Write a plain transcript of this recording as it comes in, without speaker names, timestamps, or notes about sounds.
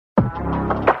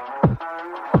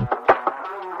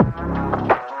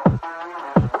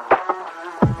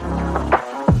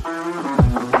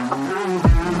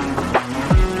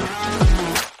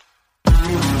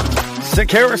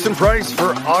Harrison Price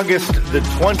for August the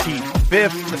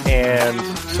 25th, and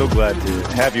so glad to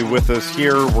have you with us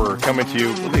here. We're coming to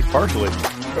you, at least partially,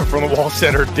 from the Wall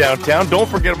Center downtown. Don't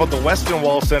forget about the Weston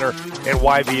Wall Center and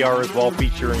YVR as well,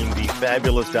 featuring the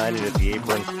fabulous dining at the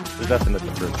Apron. There's nothing at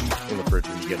the fridge, in the fridge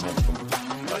when you get home from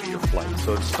your flight.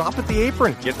 So stop at the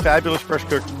Apron. Get fabulous fresh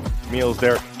cooked meals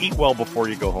there. Eat well before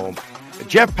you go home.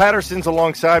 Jeff Patterson's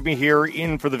alongside me here,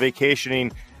 in for the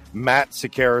vacationing Matt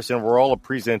Sakaris, and we're all a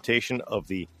presentation of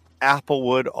the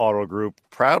Applewood Auto Group,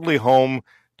 proudly home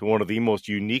to one of the most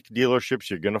unique dealerships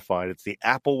you're going to find. It's the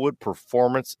Applewood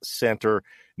Performance Center.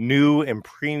 New and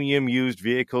premium used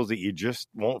vehicles that you just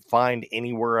won't find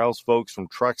anywhere else, folks, from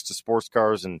trucks to sports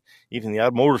cars and even the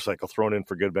odd motorcycle thrown in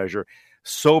for good measure.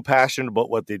 So passionate about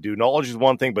what they do. Knowledge is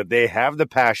one thing, but they have the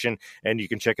passion, and you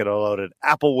can check it all out at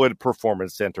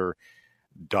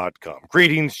ApplewoodPerformanceCenter.com.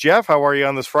 Greetings, Jeff. How are you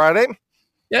on this Friday?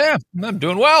 Yeah, I'm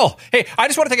doing well. Hey, I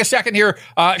just want to take a second here.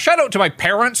 Shout out to my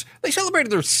parents. They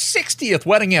celebrated their 60th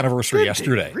wedding anniversary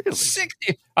yesterday. Really?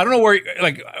 60. I don't know where,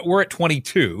 we're at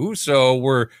 22, so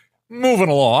we're moving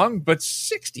along, but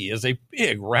 60 is a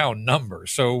big round number.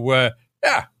 So,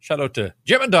 yeah, shout out to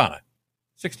Jim and Donna.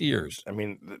 60 years. I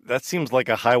mean, that seems like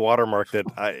a high watermark that,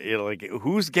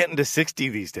 who's getting to 60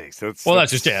 these days? That's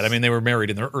just it. I mean, they were married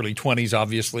in their early 20s,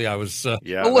 obviously. I was a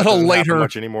little later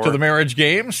to the marriage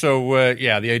game. So,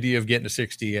 the idea of getting to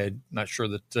 60, I'm not sure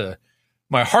that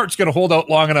my heart's going to hold out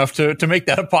long enough to make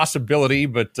that a possibility,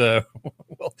 but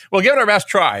we'll give it our best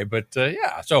try. But,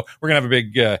 so we're going to have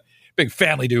a big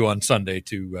family do on Sunday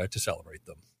to celebrate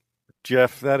them.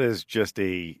 Jeff, that is just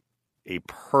a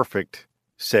perfect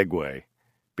segue.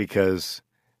 Because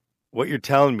what you're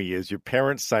telling me is your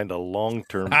parents signed a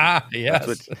long-term deal.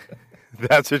 Yes.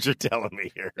 That's what you're telling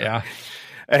me here. Yeah.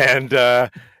 And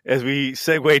as we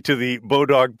segue to the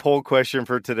Bodog poll question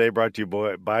for today, brought to you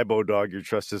by Bodog, your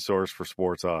trusted source for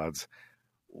sports odds.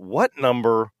 What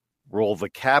number will the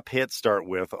cap hit start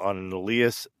with on an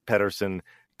Elias Pettersson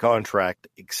contract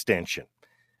extension?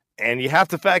 And you have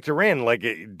to factor in,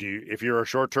 if you're a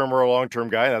short-term or a long-term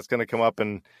guy, that's going to come up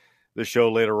in the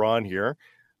show later on here.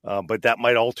 But that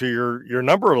might alter your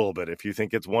number a little bit. If you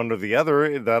think it's one or the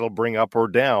other, that'll bring up or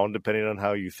down depending on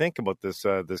how you think about this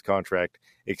contract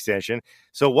extension.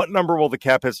 So what number will the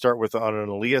cap hit start with on an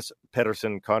Elias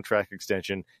Pettersson contract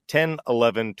extension? 10,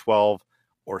 11, 12,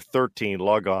 or 13?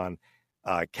 Log on.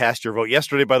 Cast your vote.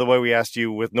 Yesterday, by the way, we asked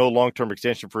you, with no long-term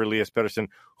extension for Elias Pettersson,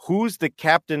 who's the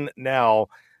captain now?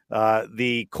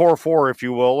 The core four, if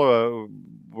you will,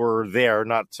 were there.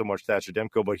 Not so much Thatcher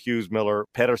Demko, but Hughes, Miller,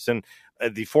 Pettersson.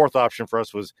 The fourth option for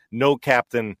us was no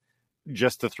captain,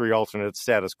 just the three alternates,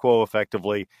 status quo,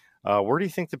 effectively. Where do you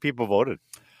think the people voted?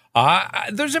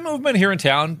 There's a movement here in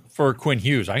town for Quinn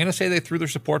Hughes. I'm going to say they threw their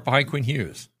support behind Quinn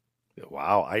Hughes.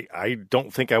 Wow, I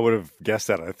don't think I would have guessed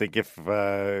that. I think if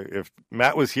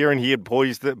Matt was here and he had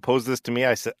posed this to me,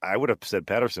 I would have said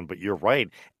Pettersson. But you're right,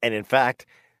 and in fact,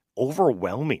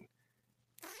 overwhelming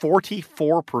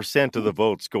 44% of the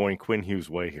votes going Quinn Hughes'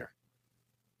 way here.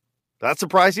 That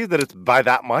surprise you that it's by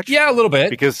that much? Yeah, a little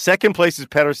bit. Because second place is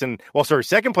Pettersson. Well, sorry,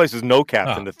 second place is no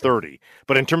captain to 30.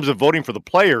 But in terms of voting for the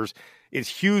players, it's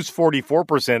Hughes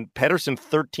 44%, Pettersson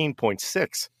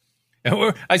 13.6.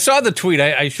 I saw the tweet.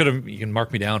 I should have. You can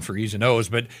mark me down for ease and O's,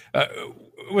 but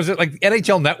was it like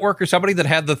NHL Network or somebody that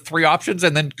had the three options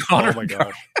and then Connor? Oh my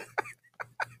gosh!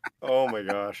 Oh my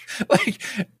gosh!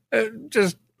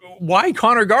 Just why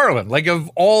Connor Garland? Like, of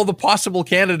all the possible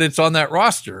candidates on that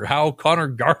roster, how Connor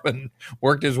Garland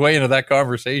worked his way into that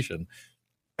conversation.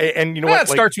 And you know what? It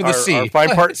starts with a C.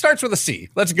 It starts with a C.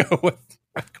 Let's go with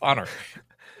Connor.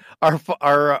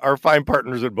 Our fine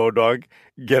partners at Bodog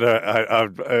get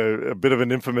a bit of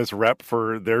an infamous rep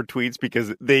for their tweets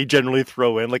because they generally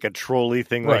throw in like a trolley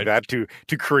thing like that to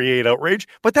create outrage.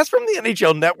 But that's from the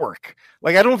NHL Network.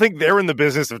 Like, I don't think they're in the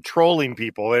business of trolling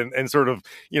people and sort of,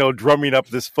 drumming up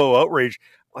this faux outrage.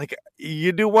 Like,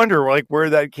 you do wonder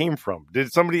where that came from.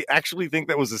 Did somebody actually think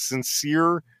that was a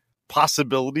sincere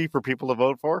possibility for people to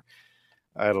vote for?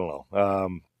 I don't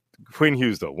know. Quinn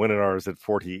Hughes, though, winning ours at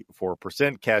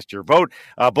 44%. Cast your vote.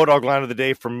 Bodog line of the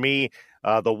day from me.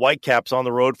 The Whitecaps on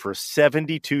the road for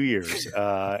 72 years.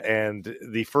 And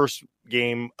the first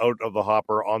game out of the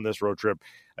hopper on this road trip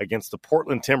against the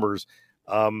Portland Timbers.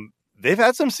 They've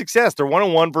had some success. They're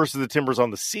 1-1 versus the Timbers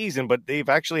on the season, but they've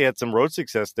actually had some road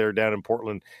success there down in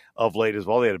Portland of late as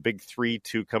well. They had a big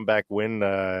 3-2 comeback win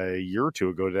a year or two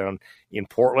ago down in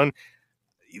Portland.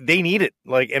 they need it.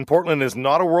 And Portland is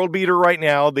not a world beater right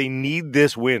now. They need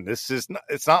this win.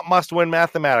 It's not must win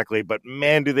mathematically, but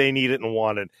man, do they need it and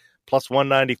want it. Plus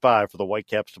 195 for the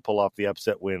Whitecaps to pull off the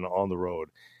upset win on the road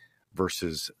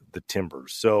versus the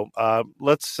Timbers. So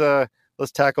let's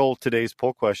tackle today's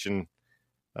poll question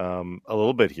a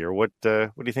little bit here. What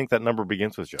do you think that number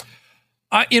begins with, Joe?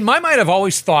 In my mind, I've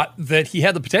always thought that he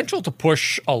had the potential to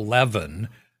push 11.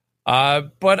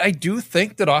 But I do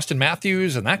think that Austin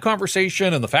Matthews and that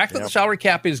conversation and the fact that the salary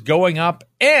cap is going up,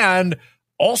 and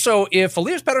also if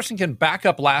Elias Pettersson can back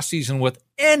up last season with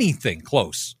anything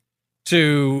close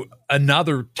to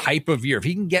another type of year, if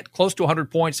he can get close to 100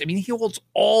 points, I mean, he holds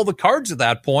all the cards at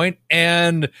that point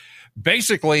and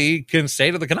basically can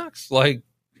say to the Canucks,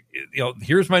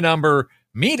 here's my number,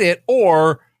 meet it,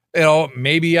 or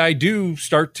maybe I do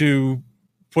start to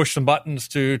push some buttons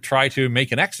to try to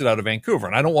make an exit out of Vancouver.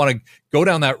 And I don't want to go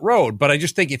down that road, but I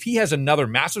just think if he has another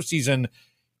massive season,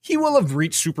 he will have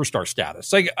reached superstar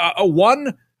status.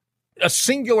 A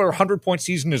singular 100-point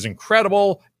season is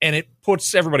incredible, and it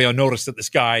puts everybody on notice that this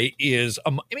guy is,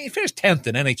 he finished 10th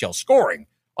in NHL scoring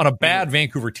on a bad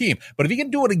Vancouver team. But if he can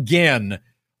do it again,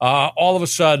 all of a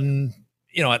sudden,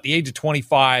 at the age of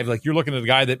 25, you're looking at a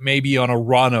guy that may be on a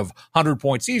run of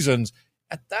 100-point seasons.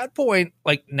 At that point,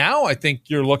 now I think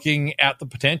you're looking at the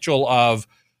potential of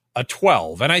a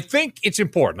 12. And I think it's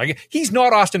important. He's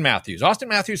not Austin Matthews. Austin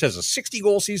Matthews has a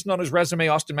 60-goal season on his resume.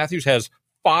 Austin Matthews has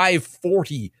 5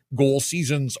 40-goal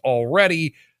seasons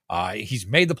already. He's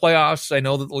made the playoffs. I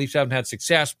know that the Leafs haven't had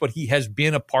success, but he has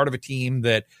been a part of a team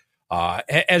that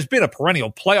has been a perennial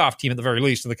playoff team at the very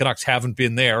least, and the Canucks haven't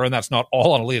been there, and that's not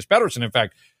all on Elias Pettersson. In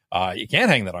fact, you can't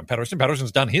hang that on Pettersson.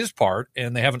 Pettersson's done his part,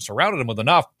 and they haven't surrounded him with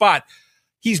enough, but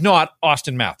he's not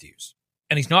Austin Matthews,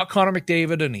 and he's not Connor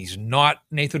McDavid, and he's not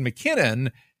Nathan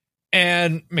MacKinnon,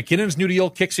 and McKinnon's new deal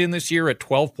kicks in this year at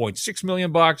 $12.6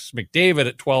 million. McDavid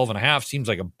at 12.5 seems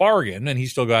like a bargain, and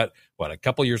he's still got, a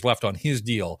couple years left on his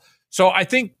deal. So I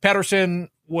think Pettersson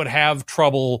would have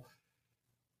trouble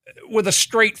with a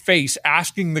straight face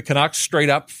asking the Canucks straight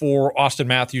up for Austin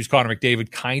Matthews, Connor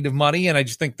McDavid kind of money. And I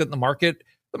just think that the market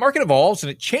evolves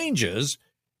and it changes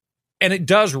and it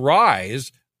does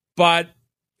rise, but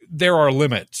there are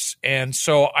limits. And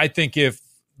so I think if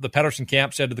the Pettersson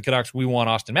camp said to the Canucks, we want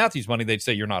Austin Matthews money, they'd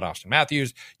say, you're not Austin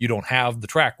Matthews. You don't have the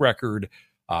track record.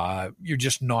 You're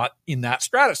just not in that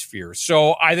stratosphere.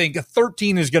 So I think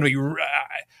 13 is going to be,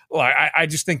 I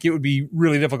just think it would be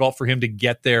really difficult for him to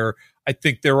get there. I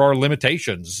think there are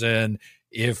limitations. And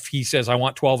if he says, I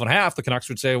want 12.5, the Canucks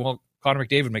would say, well, Connor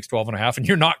McDavid makes 12.5 and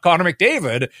you're not Connor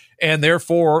McDavid. And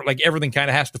therefore, everything kind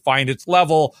of has to find its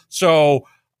level. So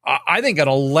I think an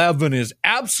 11 is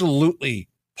absolutely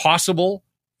possible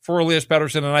for Elias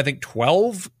Pettersson. And I think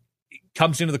 12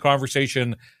 comes into the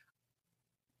conversation.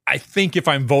 I think if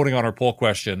I'm voting on our poll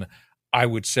question, I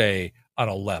would say an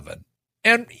 11.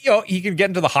 And, he can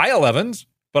get into the high 11s,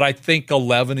 but I think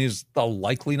 11 is the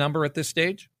likely number at this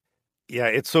stage. Yeah,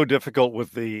 it's so difficult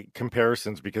with the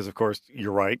comparisons because, of course,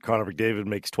 you're right. Connor McDavid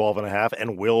makes 12.5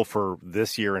 and will for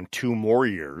this year and 2 more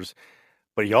years,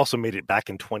 but he also made it back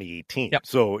in 2018. Yep.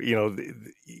 So,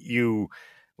 and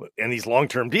these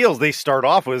long-term deals, they start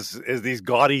off as these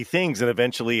gaudy things and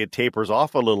eventually it tapers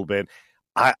off a little bit.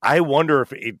 I wonder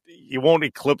if it won't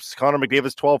eclipse Connor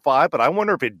McDavid's 12.5, but I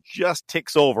wonder if it just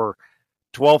ticks over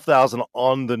 12,000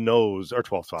 on the nose, or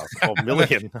 12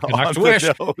 million on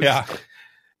the nose. Yeah.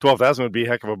 12,000 would be a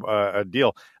heck of a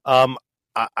deal.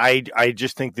 I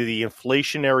just think that the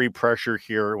inflationary pressure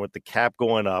here with the cap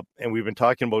going up, and we've been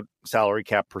talking about salary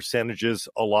cap percentages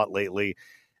a lot lately,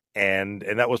 and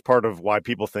that was part of why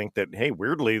people think that, hey,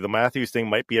 weirdly, the Matthews thing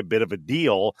might be a bit of a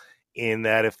deal in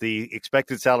that if the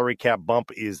expected salary cap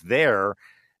bump is there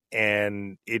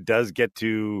and it does get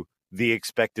to the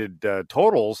expected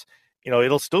totals,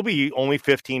 it'll still be only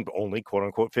quote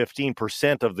unquote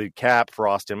 15% of the cap for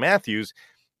Austin Matthews.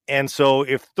 And so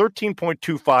if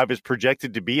 13.25 is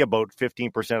projected to be about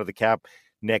 15% of the cap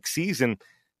next season,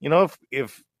 if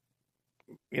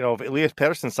Elias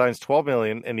Pettersson signs 12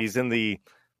 million and he's in the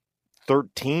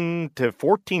 13 to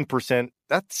 14%,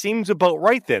 that seems about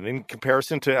right then in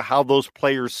comparison to how those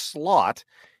players slot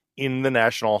in the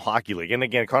National Hockey League. And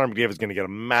again, Connor McDavid is going to get a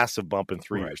massive bump in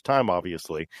 3 years' time,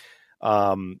 obviously.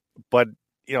 But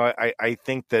I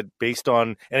think that based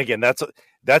on, and again,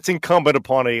 that's incumbent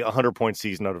upon a 100-point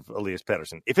season out of Elias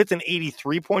Pettersson. If it's an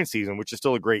 83-point season, which is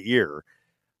still a great year,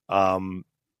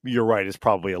 you're right, it's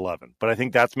probably 11. But I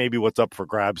think that's maybe what's up for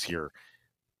grabs here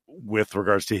with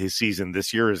regards to his season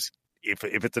this year is if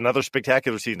it's another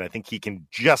spectacular season, I think he can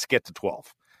just get to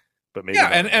 12. but maybe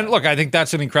Yeah, not and look, I think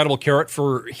that's an incredible carrot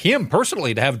for him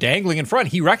personally to have dangling in front.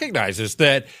 He recognizes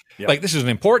that, like, this is an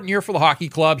important year for the hockey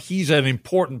club. He's an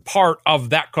important part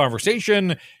of that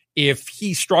conversation. If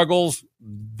he struggles,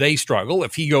 they struggle.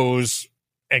 If he goes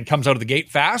and comes out of the gate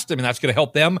fast, I mean, that's going to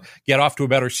help them get off to a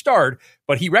better start.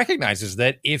 But he recognizes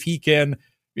that if he can,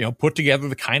 put together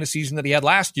the kind of season that he had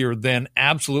last year, then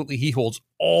absolutely he holds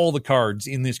all the cards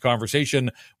in this conversation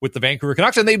with the Vancouver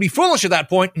Canucks. And they'd be foolish at that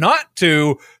point not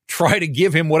to try to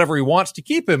give him whatever he wants to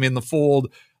keep him in the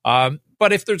fold.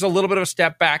 But if there's a little bit of a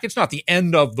step back, it's not the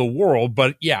end of the world.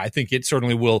 But yeah, I think it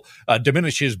certainly will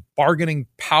diminish his bargaining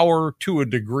power to a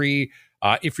degree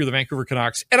if you're the Vancouver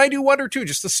Canucks. And I do wonder, too,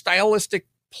 just the stylistic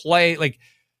play. Like,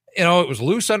 it was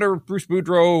loose under Bruce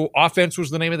Boudreau. Offense was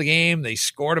the name of the game. They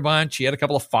scored a bunch. He had a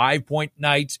couple of 5-point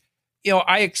nights.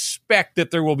 I expect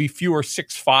that there will be fewer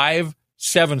 6-5,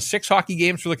 7-6 hockey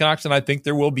games for the Canucks, and I think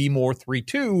there will be more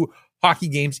 3-2 hockey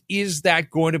games. Is that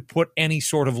going to put any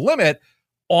sort of limit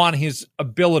on his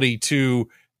ability to,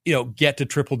 get to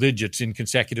triple digits in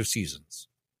consecutive seasons?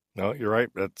 No, you're right.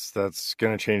 That's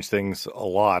going to change things a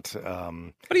lot.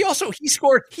 But he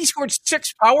scored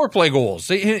 6 power play goals.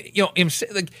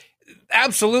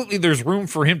 Absolutely, there's room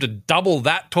for him to double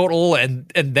that total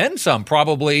and then some.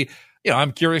 Probably,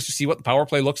 I'm curious to see what the power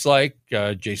play looks like.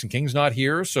 Jason King's not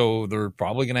here, so they're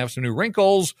probably going to have some new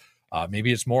wrinkles.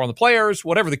 Maybe it's more on the players.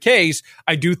 Whatever the case,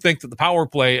 I do think that the power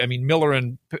play. I mean, Miller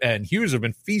and Hughes have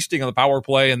been feasting on the power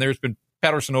play, and there's been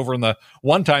Pettersson over in the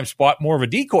one-time spot, more of a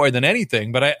decoy than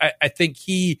anything. But I think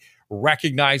he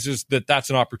recognizes that that's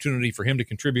an opportunity for him to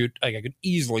contribute. Like, I could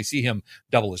easily see him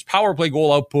double his power play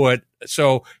goal output.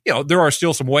 So, there are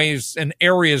still some ways and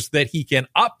areas that he can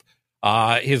up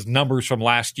his numbers from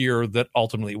last year that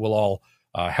ultimately will all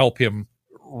help him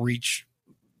reach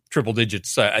triple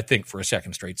digits, I think, for a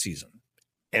second straight season.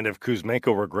 And if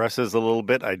Kuzmenko regresses a little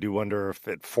bit, I do wonder if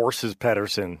it forces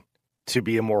Pettersson to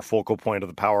be a more focal point of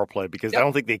the power play, because I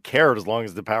don't think they cared as long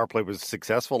as the power play was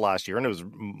successful last year, and it was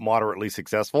moderately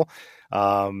successful,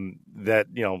 that,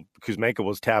 Kuzmenko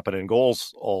was tapping in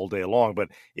goals all day long. But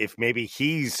if maybe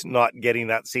he's not getting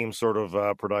that same sort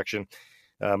of production,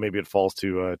 maybe it falls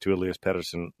to Elias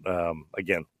Pettersson.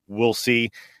 Again, we'll see.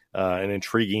 An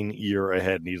intriguing year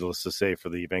ahead, needless to say, for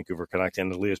the Vancouver Canucks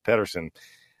and Elias Pettersson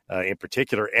in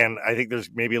particular. And I think there's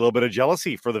maybe a little bit of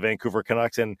jealousy for the Vancouver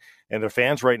Canucks and their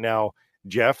fans right now,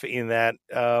 Jeff, in that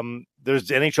there's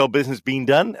NHL business being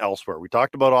done elsewhere. We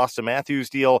talked about Austin Matthews'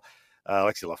 deal,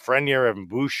 Alexis Lafreniere, Evan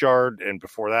Bouchard, and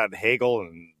before that, Hagel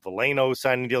and Veleno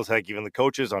signing deals, heck, even the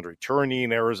coaches, Andre Tourigny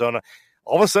in Arizona.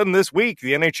 All of a sudden this week,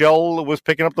 the NHL was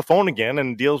picking up the phone again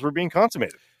and deals were being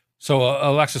consummated. So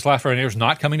Alexis Lafreniere is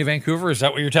not coming to Vancouver? Is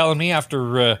that what you're telling me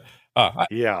after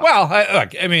yeah. Well,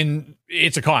 I mean,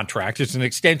 it's a contract. It's an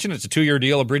extension. It's a 2-year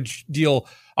deal, a bridge deal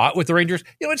with the Rangers.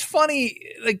 It's funny.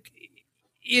 Like,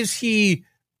 is he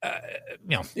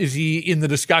in the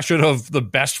discussion of the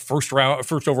best first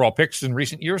overall picks in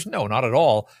recent years? No, not at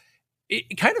all.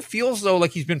 It kind of feels, though,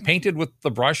 like he's been painted with the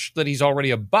brush that he's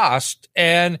already a bust.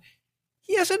 And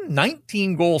he has a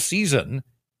 19-goal season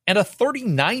and a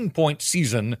 39-point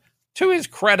season. To his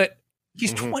credit,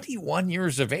 he's 21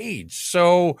 years of age.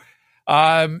 So,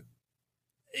 has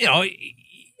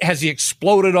he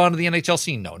exploded onto the NHL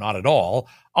scene? No, not at all.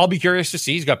 I'll be curious to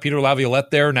see. He's got Peter Laviolette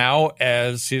there now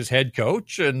as his head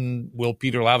coach. And will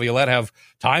Peter Laviolette have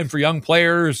time for young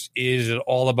players? Is it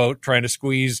all about trying to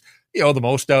squeeze, the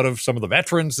most out of some of the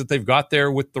veterans that they've got there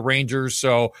with the Rangers?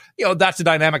 So, that's a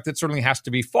dynamic that certainly has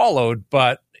to be followed.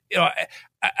 But,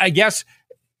 I guess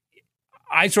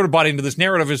I sort of bought into this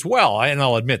narrative as well. And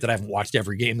I'll admit that I haven't watched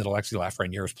every game that Alexis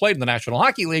Lafreniere has played in the National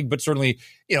Hockey League, but certainly,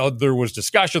 there was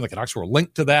discussion. The Canucks were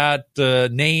linked to that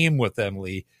name with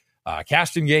Emily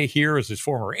Castonguay here as his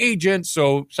former agent.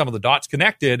 So some of the dots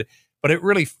connected, but it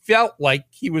really felt like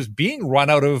he was being run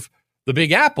out of the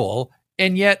Big Apple.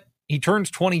 And yet he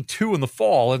turns 22 in the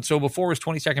fall. And so before his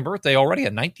 22nd birthday, already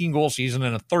a 19-goal season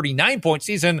and a 39-point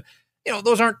season.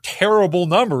 Those aren't terrible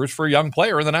numbers for a young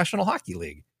player in the National Hockey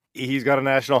League. He's got a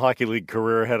National Hockey League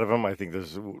career ahead of him. I think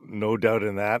there's no doubt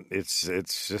in that. It's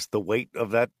just the weight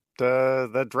of that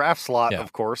draft slot,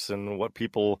 of course, and what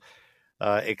people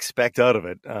expect out of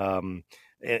it. And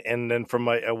then from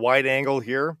a wide angle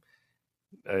here,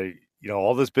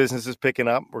 all this business is picking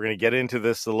up. We're going to get into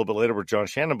this a little bit later with John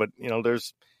Shannon, but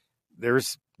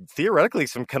there's theoretically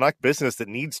some Canuck business that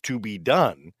needs to be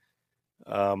done.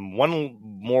 One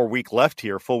more week left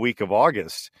here, full week of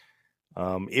August.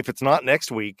 If it's not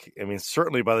next week, I mean,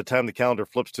 certainly by the time the calendar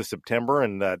flips to September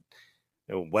and that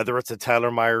whether it's a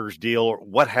Tyler Myers deal or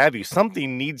what have you,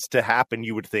 something needs to happen,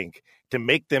 you would think, to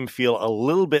make them feel a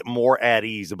little bit more at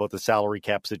ease about the salary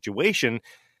cap situation.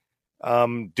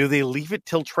 Do they leave it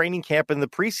till training camp and the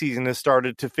preseason has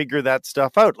started to figure that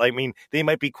stuff out? I mean, they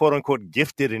might be quote unquote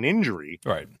gifted an injury,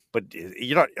 right? But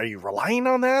are you relying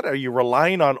on that? Are you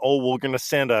relying on, we're going to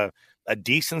send a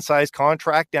decent sized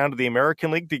contract down to the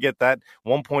American League to get that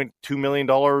 $1.2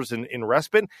 million in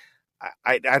respite?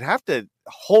 I'd have to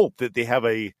hope that they have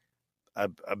a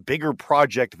bigger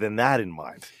project than that in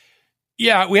mind.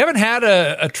 Yeah, we haven't had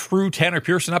a true Tanner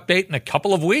Pearson update in a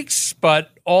couple of weeks, but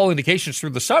all indications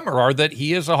through the summer are that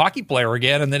he is a hockey player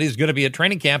again and that he's going to be at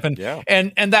training camp.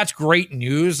 And that's great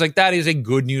news. Like, that is a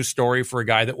good news story for a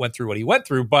guy that went through what he went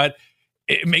through. But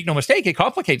make no mistake, it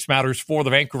complicates matters for the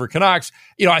Vancouver Canucks.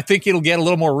 I think it'll get a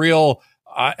little more real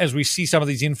as we see some of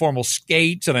these informal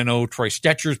skates. And I know Troy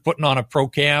Stetcher's putting on a pro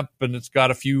camp, and it's got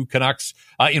a few Canucks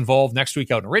involved next week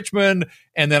out in Richmond.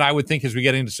 And then I would think as we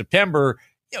get into September,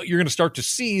 you're going to start to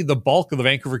see the bulk of the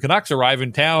Vancouver Canucks arrive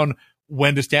in town.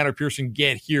 When does Tanner Pearson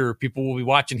get here? People will be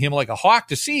watching him like a hawk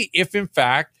to see if, in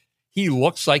fact, he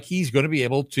looks like he's going to be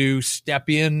able to step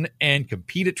in and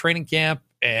compete at training camp.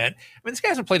 And this guy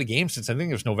hasn't played a game since I think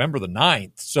it was November the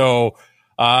 9th. So,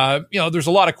 there's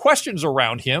a lot of questions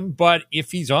around him, but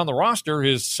if he's on the roster,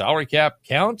 his salary cap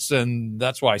counts. And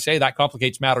that's why I say that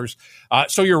complicates matters.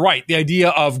 So you're right. The idea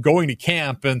of going to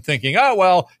camp and thinking,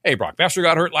 hey, Brock Besser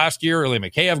got hurt last year. Ilya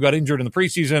Mikheyev got injured in the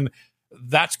preseason.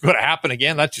 That's going to happen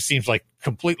again. That just seems like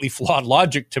completely flawed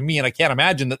logic to me. And I can't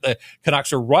imagine that the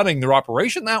Canucks are running their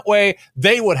operation that way.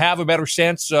 They would have a better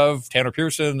sense of Tanner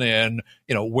Pearson and,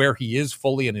 where he is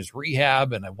fully in his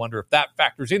rehab. And I wonder if that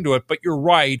factors into it. But you're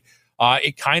right.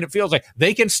 It kind of feels like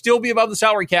they can still be above the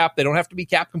salary cap. They don't have to be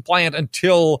cap compliant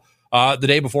until the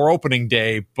day before opening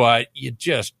day, but you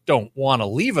just don't want to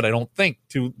leave it, I don't think,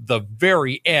 to the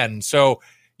very end. So,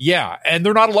 yeah, and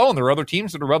they're not alone. There are other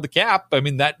teams that are above the cap. I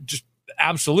mean, that just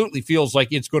absolutely feels like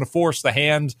it's going to force the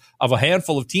hand of a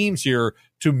handful of teams here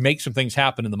to make some things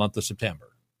happen in the month of September.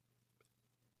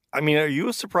 I mean, are you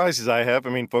as surprised as I have?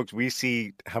 I mean, folks, we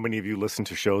see how many of you listen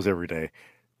to shows every day.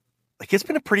 Like, it's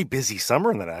been a pretty busy summer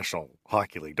in the National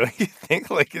Hockey League, don't you think?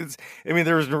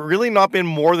 There's really not been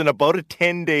more than about a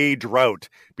 10-day drought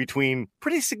between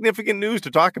pretty significant news to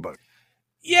talk about.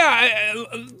 Yeah,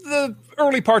 the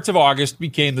early parts of August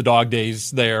became the dog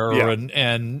days there.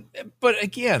 Yeah. But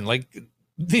again,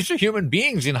 these are human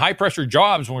beings in high-pressure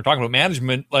jobs when we're talking about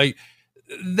management.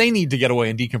 They need to get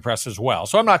away and decompress as well.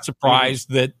 So I'm not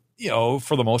surprised that,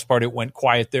 for the most part, it went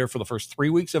quiet there for the first 3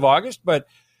 weeks of August. But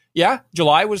yeah,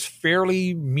 July was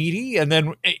fairly meaty, and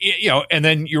then and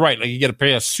then you're right. You get to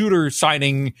pay a Suter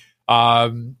signing, right?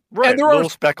 And there little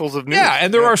speckles of news. Yeah,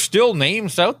 and there are still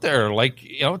names out there.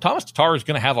 Thomas Tatar is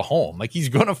going to have a home. He's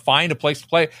going to find a place to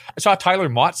play. I saw Tyler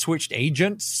Mott switched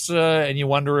agents, and you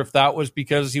wonder if that was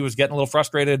because he was getting a little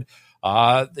frustrated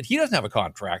that he doesn't have a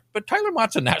contract. But Tyler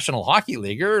Mott's a National Hockey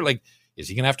Leaguer. Is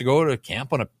he going to have to go to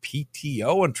camp on a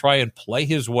PTO and try and play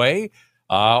his way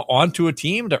onto a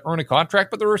team to earn a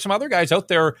contract? But there are some other guys out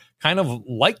there kind of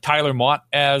like Tyler Mott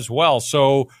as well.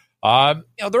 So,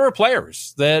 there are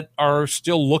players that are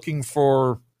still looking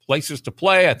for places to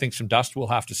play. I think some dust will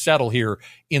have to settle here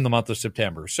in the month of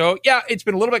September. So, yeah, it's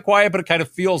been a little bit quiet, but it kind of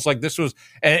feels like this was,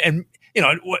 and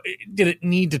did it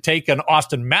need to take an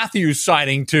Austin Matthews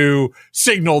signing to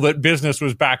signal that business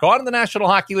was back on in the National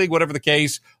Hockey League? Whatever the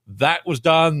case, that was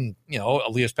done.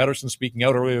 Elias Pettersson speaking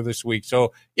out earlier this week.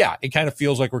 So, yeah, it kind of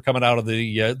feels like we're coming out of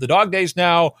the dog days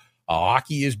now.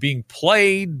 Hockey is being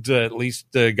played. At least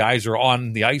guys are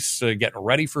on the ice getting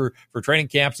ready for training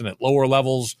camps, and at lower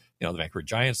levels, the Vancouver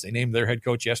Giants, they named their head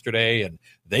coach yesterday, and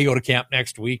they go to camp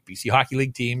next week, BC Hockey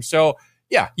League team. So,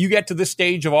 yeah, you get to this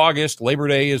stage of August, Labor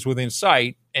Day is within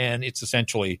sight, and it's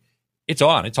essentially, it's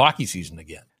on. It's hockey season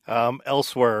again.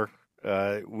 Elsewhere,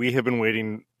 we have been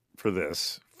waiting for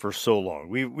this for so long.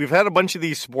 We've had a bunch of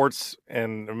these sports,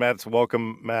 and Matt's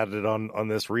welcome Matt on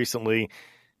this recently.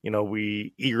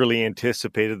 We eagerly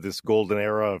anticipated this golden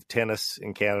era of tennis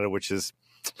in Canada, which has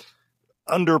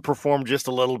underperformed just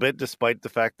a little bit, despite the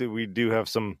fact that we do have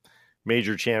some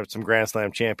major some Grand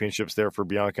Slam championships there for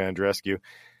Bianca Andreescu.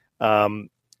 But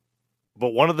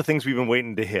one of the things we've been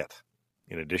waiting to hit,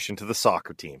 in addition to the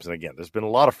soccer teams, and again, there's been a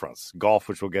lot of fronts, golf,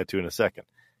 which we'll get to in a second,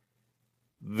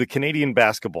 the Canadian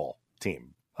basketball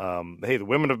team. The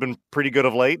women have been pretty good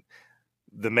of late.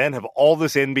 The men have all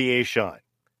this NBA shine,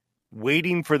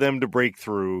 waiting for them to break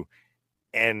through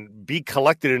and be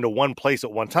collected into one place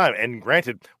at one time. And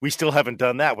granted, we still haven't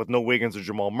done that with no Wiggins or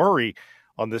Jamal Murray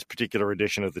on this particular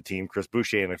edition of the team. Chris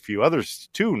Boucher and a few others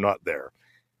too not there.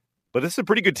 But this is a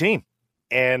pretty good team.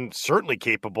 and certainly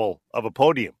capable of a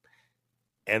podium.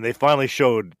 And they finally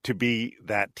showed to be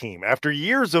that team. After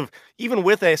years of, even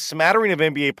with a smattering of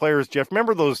NBA players, Jeff,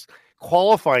 remember those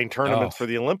qualifying tournaments for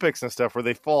the Olympics and stuff where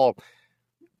they fall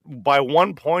by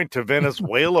 1 point to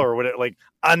Venezuela or whatever, like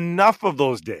enough of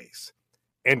those days.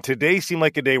 And today seemed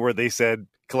like a day where they said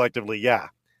collectively, yeah,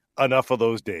 enough of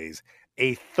those days.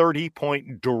 A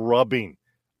 30-point drubbing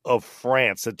of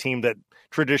France, a team that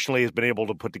traditionally has been able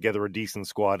to put together a decent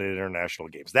squad at international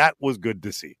games. That was good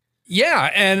to see.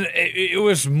 Yeah, and it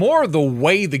was more the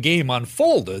way the game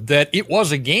unfolded that it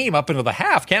was a game up into the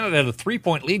half. Canada had a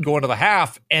 3-point lead going to the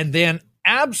half and then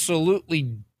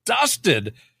absolutely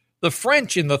dusted the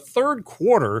French in the third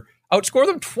quarter, outscored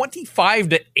them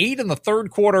 25-8 in the third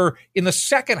quarter. In the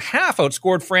second half,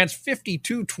 outscored France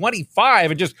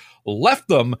 52-25 and just left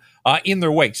them in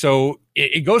their wake. So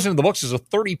it goes into the books as a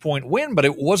 30-point win, but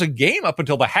it was a game up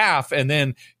until the half, and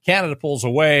then Canada pulls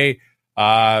away.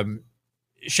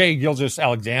 Shai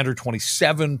Gilgeous-Alexander,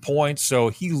 27 points, so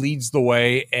he leads the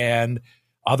way, and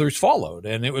others followed,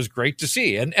 and it was great to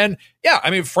see. And yeah,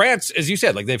 I mean, France, as you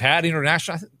said, like they've had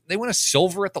international, they won a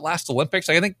silver at the last Olympics.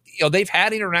 I think, they've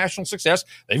had international success.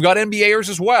 They've got NBAers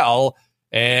as well,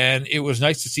 and it was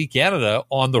nice to see Canada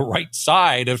on the right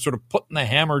side of sort of putting the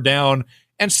hammer down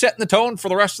and setting the tone for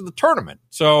the rest of the tournament.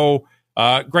 So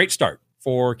great start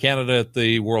for Canada at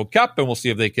the World Cup, and we'll see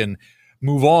if they can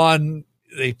move on.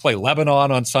 They play Lebanon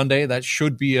on Sunday. That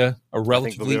should be a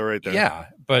relatively, right there. Yeah.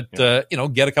 But,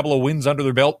 get a couple of wins under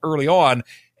their belt early on.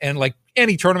 And like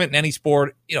any tournament in any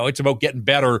sport, it's about getting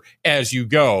better as you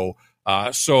go.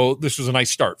 So this was a nice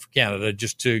start for Canada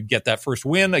just to get that first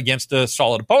win against a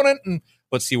solid opponent. And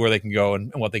let's see where they can go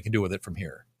and what they can do with it from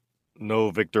here.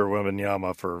 No Victor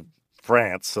Wembanyama for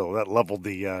France, so that leveled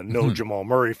the no Jamal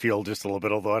Murray field just a little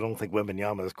bit, although I don't think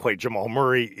Wembanyama is quite Jamal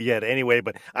Murray yet anyway.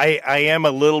 But I am a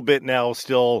little bit now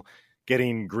still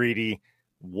getting greedy.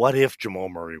 What if Jamal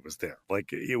Murray was there?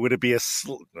 Like, would it be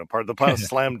part of the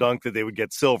slam dunk that they would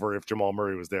get silver if Jamal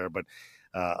Murray was there? But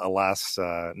alas,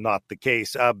 not the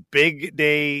case. Big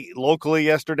day locally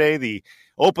yesterday, the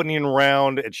opening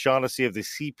round at Shaughnessy of the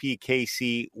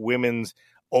CPKC Women's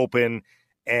Open,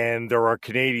 and there are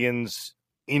Canadians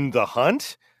in the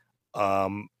hunt.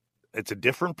 It's a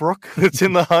different Brooke that's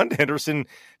in the hunt. Henderson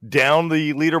down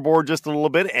the leaderboard just a little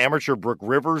bit. Amateur Brooke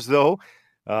Rivers, though,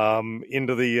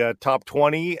 into the top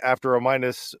 20 after a round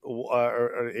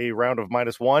of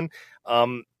 -1.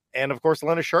 And of course,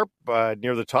 Lena Sharp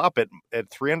near the top at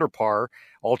 3 under par,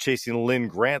 all chasing Lynn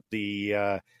Grant.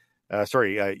 Yuka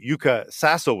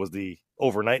Sasso was the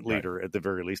overnight leader at the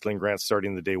very least. Lynn Grant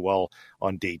starting the day well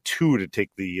on day 2 to take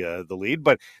the lead.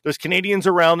 But there's Canadians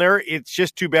around there. It's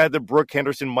just too bad that Brooke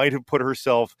Henderson might have put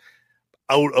herself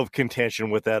out of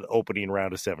contention with that opening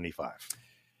round of 75.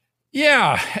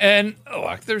 Yeah, and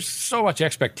look, there's so much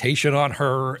expectation on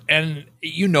her, and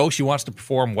she wants to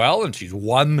perform well, and she's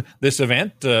won this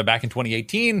event back in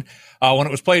 2018 when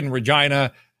it was played in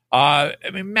Regina.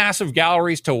 Massive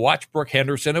galleries to watch Brooke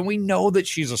Henderson, and we know that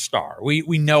she's a star.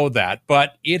 We know that,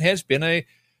 but it has been a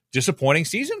disappointing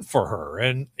season for her.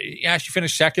 And yeah, she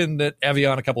finished second at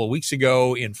Evian a couple of weeks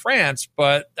ago in France,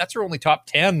 but that's her only top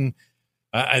 10,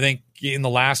 I think, in the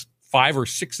last 5 or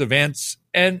 6 events.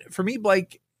 And for me,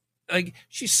 Blake,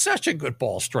 she's such a good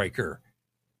ball striker.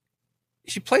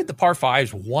 She played the par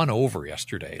 5s 1 over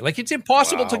yesterday. It's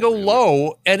impossible to go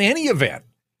low at any event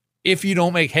if you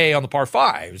don't make hay on the par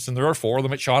 5s. And there are 4 of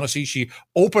them at Shaughnessy. She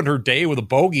opened her day with a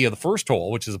bogey of the first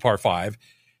hole, which is a par 5,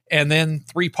 and then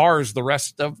 3 pars the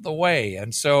rest of the way.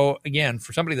 And so, again,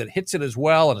 for somebody that hits it as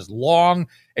well and as long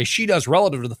as she does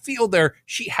relative to the field there,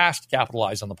 she has to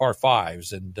capitalize on the par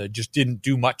 5s, and just didn't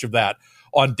do much of that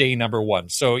on day number 1.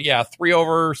 So, yeah, 3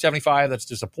 over 75, that's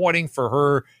disappointing for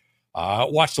her.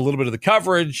 Watched a little bit of the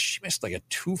coverage. She missed like a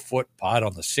 2-foot putt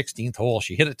on the 16th hole.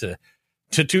 She hit it to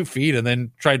 2 feet and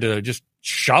then tried to just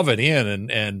shove it in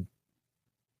and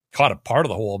caught a part of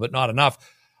the hole, but not enough.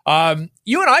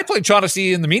 You and I played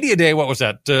Shaughnessy in the media day. What was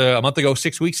that? A month ago,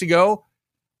 6 weeks ago?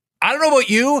 I don't know about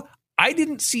you. I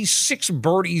didn't see 6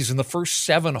 birdies in the first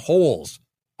 7 holes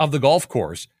of the golf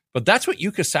course, but that's what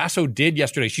Yuka Sasso did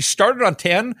yesterday. She started on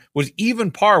 10, was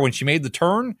even par when she made the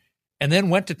turn, and then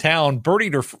went to town,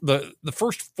 birdied her the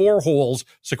first 4 holes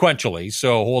sequentially.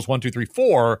 So holes 1, 2, 3,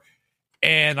 4.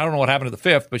 And I don't know what happened to the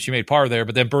 5th, but she made par there,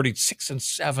 but then birdied 6 and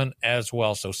 7 as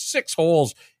well. So 6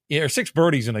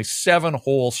 birdies in a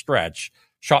 7-hole stretch.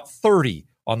 Shot 30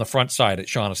 on the front side at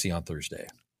Shaughnessy on Thursday.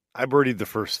 I birdied the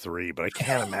first 3, but I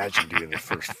can't imagine doing the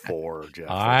first 4, Jeff.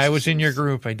 I was in your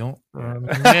group. I don't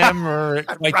remember it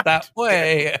quite that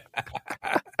way.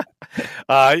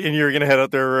 And you're going to head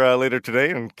out there later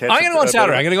today and catch. I'm going to go on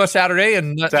Saturday. I'm going to go on Saturday,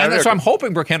 and so I'm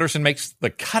hoping Brooke Henderson makes the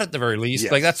cut at the very least.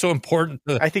 Yes. Like that's so important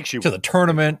I think she to the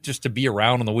tournament, just to be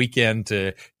around on the weekend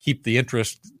to keep the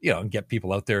interest, and get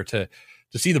people out there to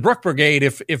see the Brooke Brigade,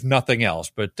 if nothing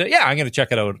else. But I'm going to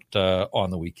check it out on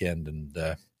the weekend,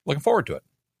 and looking forward to it.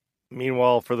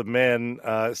 Meanwhile, for the men,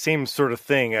 same sort of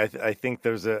thing. I think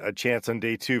there's a chance on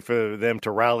day 2 for them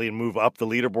to rally and move up the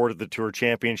leaderboard of the Tour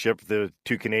Championship. The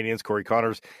 2 Canadians, Corey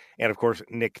Connors and, of course,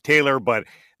 Nick Taylor, but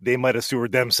they might have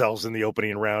sewered themselves in the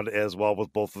opening round as well,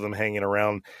 with both of them hanging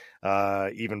around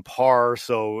even par.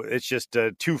 So it's just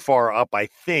too far up, I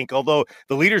think, although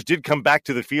the leaders did come back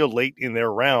to the field late in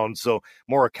their round. So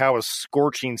Morikawa's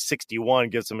scorching 61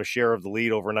 gives them a share of the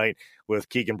lead overnight with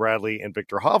Keegan Bradley and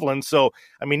Victor Hovland. So,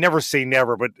 I mean, never say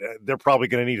never, but they're probably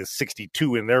going to need a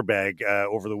 62 in their bag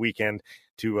over the weekend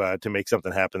to make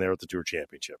something happen there at the Tour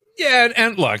Championship. Yeah,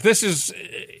 and look, this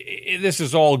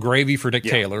is all gravy for Nick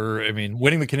Taylor. I mean,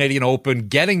 winning the Canadian Open,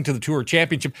 getting to the Tour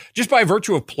Championship, just by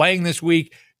virtue of playing this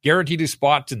week, guaranteed his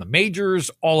spots in the majors,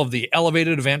 all of the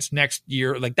elevated events next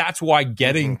year. Like, that's why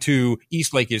getting to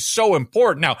East Lake is so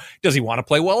important. Now, does he want to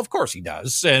play well? Of course he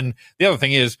does. And the other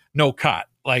thing is no cut.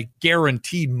 Like,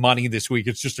 guaranteed money this week.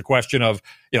 It's just a question of,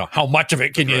 how much of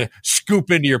it can you scoop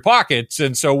into your pockets?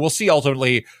 And so we'll see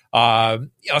ultimately, so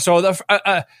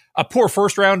a poor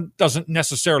first round doesn't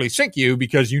necessarily sink you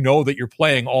because that you're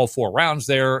playing all 4 rounds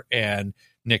there. And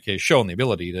Nick has shown the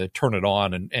ability to turn it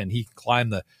on and he can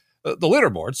climb the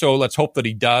leaderboard. So let's hope that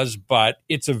he does, but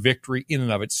it's a victory in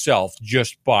and of itself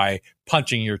just by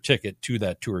punching your ticket to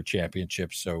that Tour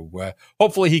Championship. So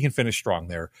hopefully he can finish strong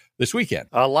there this weekend.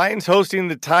 Lions hosting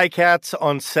the Ticats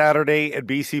on Saturday at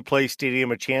BC Place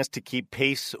Stadium, a chance to keep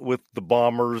pace with the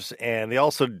Bombers, and they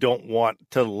also don't want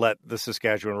to let the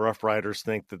Saskatchewan Roughriders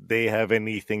think that they have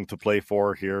anything to play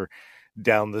for here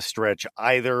down the stretch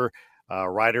either.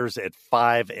 Riders at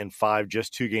 5-5,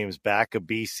 just 2 games back of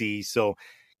BC. So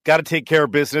got to take care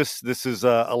of business. This is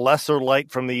a lesser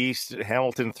light from the East.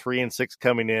 Hamilton 3-6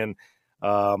 coming in.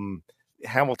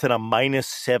 Hamilton a minus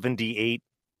 78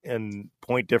 in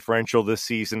point differential this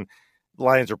season.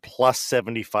 Lions are plus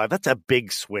 75. That's a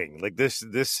big swing. Like this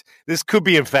could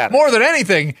be emphatic. More than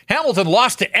anything, Hamilton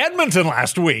lost to Edmonton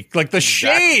last week. Like the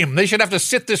shame. They should have to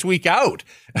sit this week out.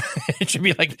 It should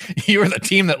be like, you're the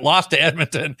team that lost to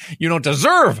Edmonton. You don't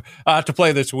deserve to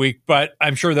play this week, but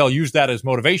I'm sure they'll use that as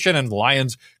motivation. And the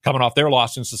Lions coming off their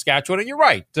loss in Saskatchewan. And you're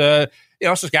right.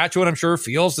 Saskatchewan, I'm sure,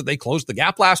 feels that they closed the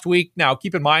gap last week. Now,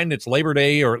 keep in mind, it's Labor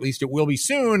Day, or at least it will be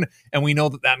soon. And we know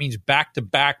that means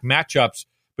back-to-back matchups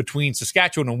between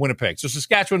Saskatchewan and Winnipeg. So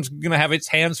Saskatchewan's going to have its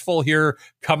hands full here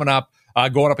coming up,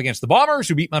 going up against the Bombers,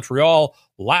 who beat Montreal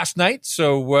last night.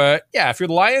 So, if you're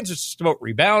the Lions, it's just about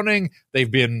rebounding.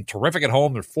 They've been terrific at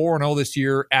home. They're 4-0 this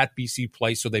year at BC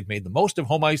Place, so they've made the most of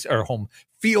home ice or home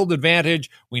field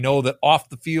advantage. We know that off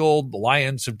the field, the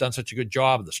Lions have done such a good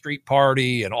job of the street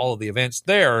party and all of the events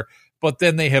there, but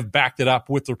then they have backed it up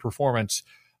with their performance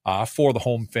for the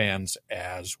home fans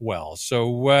as well.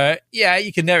 So,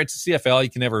 you can never, it's the CFL, you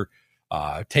can never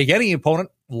take any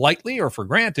opponent lightly or for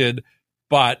granted,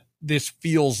 but this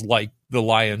feels like the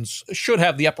Lions should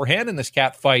have the upper hand in this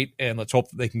cat fight, and let's hope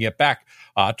that they can get back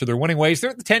to their winning ways. They're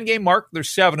at the 10-game mark. They're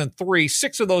 7-3.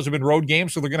 6 of those have been road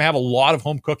games, so they're going to have a lot of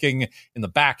home cooking in the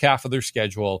back half of their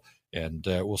schedule, and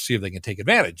we'll see if they can take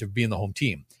advantage of being the home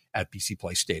team at BC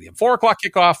Place Stadium. 4 o'clock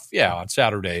kickoff, on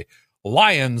Saturday.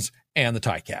 Lions and the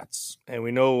Ticats. And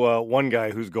we know one guy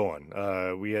who's going.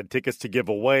 We had tickets to give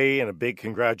away, and a big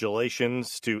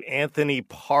congratulations to Anthony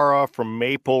Para from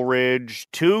Maple Ridge.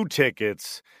 2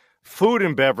 tickets, food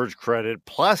and beverage credit,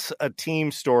 plus a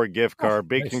team store gift card.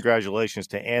 Big nice. Congratulations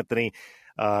to Anthony.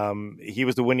 He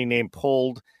was the winning name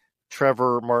pulled.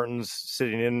 Trevor Martin's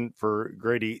sitting in for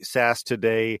Grady Sass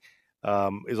today.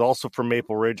 Is also from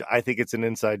Maple Ridge. I think it's an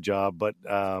inside job, but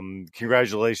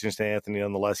congratulations to Anthony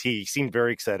nonetheless. He seemed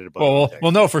very excited about it.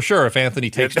 Well, no, for sure. If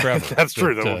Anthony takes Trevor. That's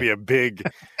true. That will be a big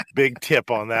tip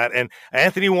on that. And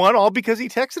Anthony won all because he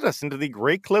texted us into the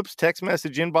Great Clips text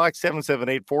message inbox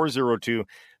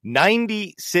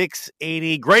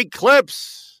 778-402-9680. Great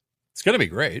Clips. It's going to be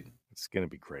great. It's going to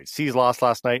be great. Seas lost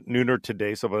last night, nooner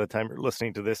today. So by the time you're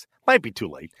listening to this, might be too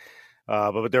late.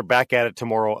 But they're back at it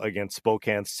tomorrow against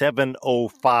Spokane,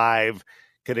 7:05,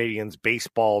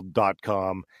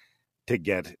 CanadiansBaseball.com to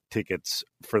get tickets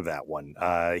for that one.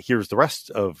 Here's the rest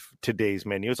of today's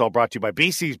menu. It's all brought to you by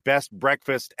BC's Best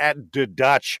Breakfast at De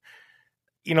Dutch.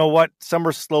 You know what?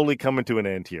 Summer's slowly coming to an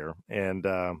end here, and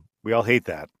we all hate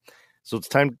that. So it's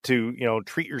time to,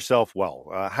 treat yourself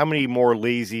well. How many more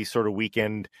lazy sort of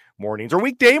weekend mornings or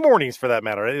weekday mornings for that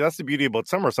matter? That's the beauty about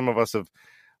summer. Some of us have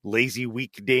lazy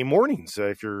weekday mornings.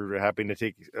 If you're happy to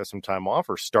take some time off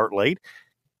or start late,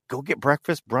 go get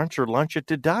breakfast, brunch, or lunch at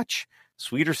the Dutch.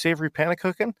 Sweet or savory panic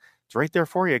cooking, it's right there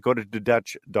for you. Go to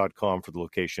thedutch.com for the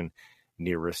location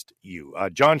nearest you.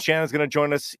 John Shannon is going to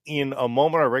join us in a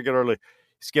moment, our regularly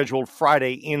scheduled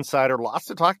Friday Insider. Lots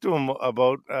to talk to him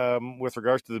about with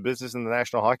regards to the business in the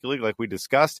National Hockey League, like we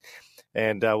discussed.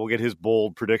 And we'll get his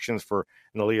bold predictions for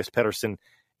an Elias Pettersson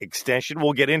extension.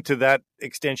 We'll get into that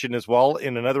extension as well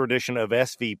in another edition of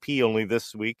SVP. Only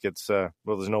this week, it's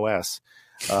there's no S.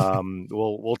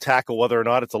 We'll tackle whether or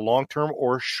not it's a long-term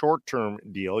or short-term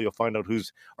deal. You'll find out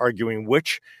who's arguing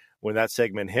which when that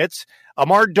segment hits.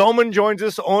 Amar Doman joins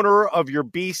us, owner of your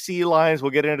BC Lions. We'll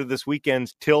get into this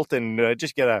weekend's tilt and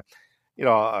just get a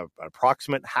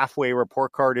approximate halfway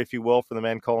report card, if you will, for the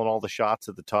man calling all the shots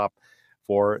at the top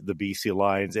for the BC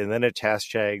Lions. And then it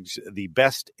hashtags the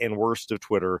best and worst of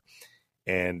Twitter.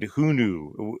 And who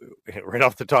knew? Right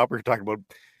off the top, we were talking about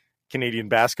Canadian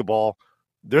basketball.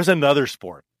 There's another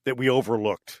sport that we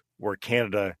overlooked where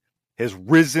Canada has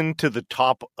risen to the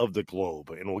top of the globe.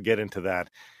 And we'll get into that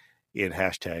in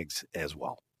hashtags as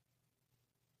well.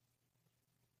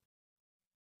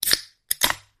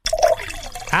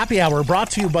 Happy Hour brought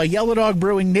to you by Yellow Dog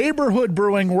Brewing, Neighborhood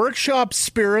Brewing, Workshop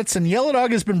Spirits, and Yellow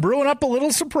Dog has been brewing up a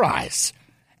little surprise.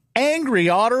 Angry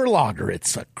Otter Lager.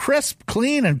 It's a crisp,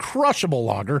 clean, and crushable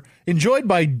lager enjoyed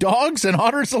by dogs and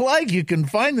otters alike. You can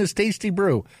find this tasty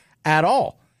brew at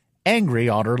all Angry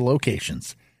Otter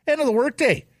locations. End of the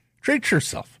workday. Treat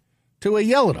yourself to a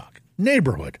Yellow Dog,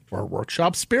 Neighborhood, or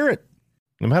Workshop Spirit.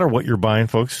 No matter what you're buying,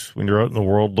 folks, when you're out in the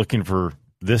world looking for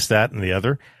this, that, and the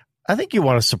other, I think you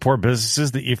want to support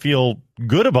businesses that you feel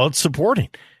good about supporting.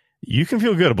 You can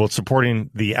feel good about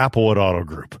supporting the Applewood Auto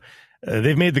Group.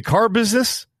 They've made the car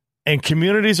business and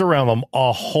communities around them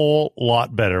a whole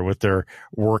lot better with their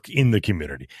work in the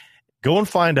community. Go and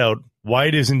find out why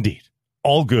it is indeed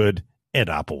all good at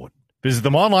Applewood. Visit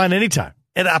them online anytime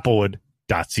at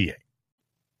applewood.ca.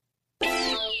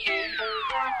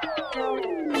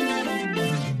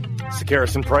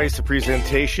 Garrison Price, the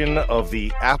presentation of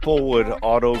the Applewood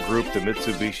Auto Group. The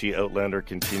Mitsubishi Outlander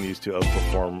continues to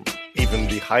outperform even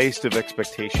the highest of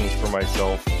expectations for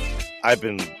myself. I've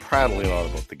been prattling on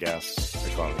about the gas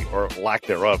economy, or lack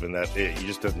thereof, in that he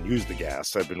just doesn't use the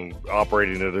gas. I've been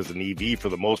operating it as an EV for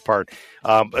the most part.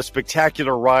 A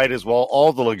spectacular ride as well.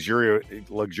 All the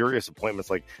luxurious appointments,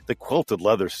 like the quilted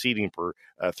leather seating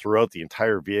throughout the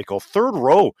entire vehicle. Third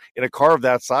row in a car of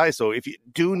that size. So if you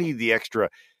do need the extra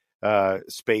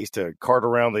space to cart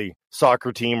around the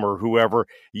soccer team or whoever,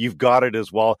 you've got it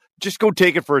as well. Just go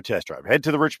take it for a test drive. Head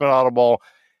to the Richmond Auto Mall,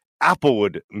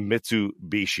 Applewood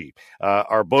Mitsubishi.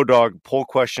 Our Bodog poll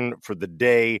question for the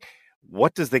day: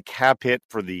 what does the cap hit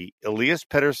for the Elias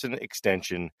Pettersson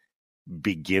extension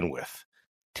begin with?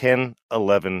 10,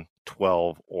 11,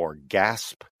 12, or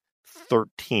gasp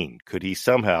 13? Could he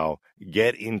somehow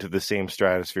get into the same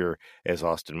stratosphere as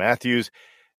Austin Matthews?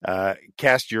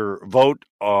 Cast your vote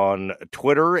on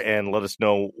Twitter and let us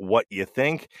know what you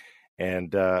think.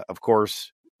 And, of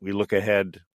course, we look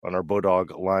ahead on our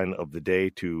Bodog line of the day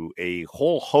to a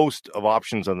whole host of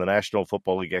options on the National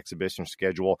Football League exhibition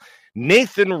schedule.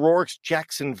 Nathan Rourke's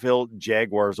Jacksonville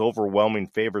Jaguars, overwhelming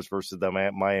favorites versus the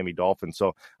Miami Dolphins.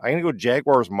 So I'm going to go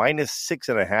Jaguars minus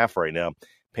 6.5 right now,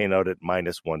 paying out at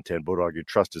minus 110. Bodog, your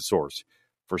trusted source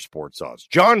for sports odds.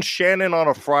 John Shannon on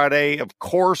a Friday, of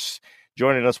course,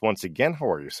 joining us once again.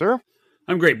 How are you, sir?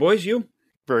 I'm great, boys. You?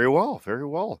 Very well, very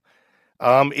well.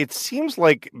 It seems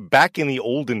like back in the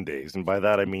olden days, and by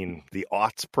that I mean the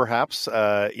aughts, perhaps,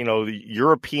 the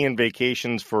European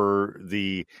vacations for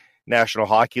the National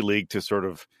Hockey League to sort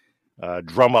of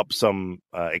drum up some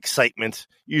excitement.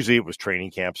 Usually it was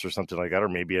training camps or something like that, or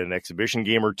maybe an exhibition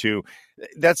game or two.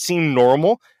 That seemed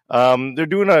normal. They're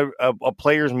doing a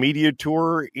players' media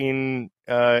tour in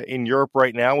Europe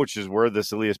right now, which is where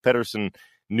this Elias Pettersson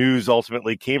news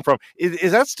ultimately came from.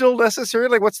 Is that still necessary?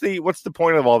 Like, what's the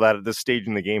point of all that at this stage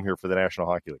in the game here for the National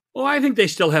Hockey League? Well, I think they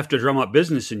still have to drum up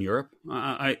business in Europe.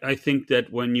 I think that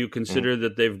when you consider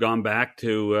that they've gone back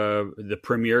to the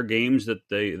premier games that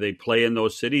they play in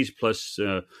those cities, plus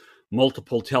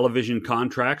multiple television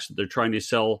contracts that they're trying to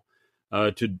sell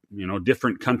to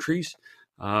different countries.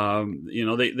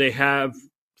 They have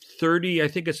 30. I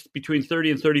think it's between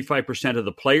 30 and 35% of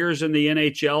the players in the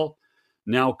NHL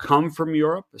now come from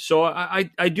Europe. So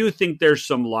I do think there's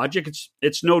some logic.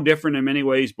 It's no different in many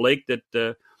ways, Blake, that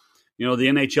the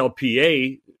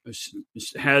NHLPA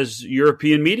has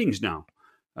European meetings now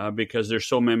because there's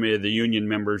so many of the union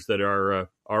members that are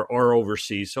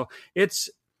overseas. So it's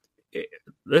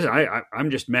listen,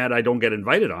 I'm just mad I don't get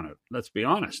invited on it. Let's be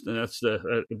honest. And that's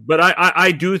but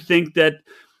I do think that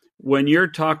when you're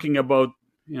talking about,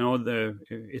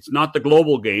 it's not the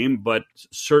global game, but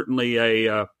certainly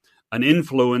an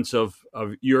influence of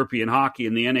European hockey,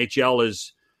 and the NHL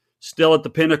is still at the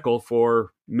pinnacle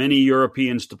for many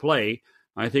Europeans to play.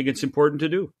 I think it's important to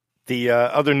do. The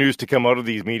other news to come out of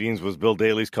these meetings was Bill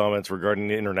Daly's comments regarding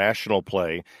the international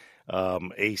play,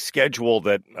 a schedule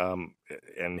that,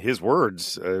 and his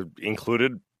words,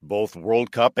 included both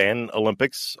World Cup and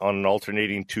Olympics on an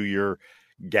alternating 2-year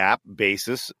gap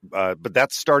basis. But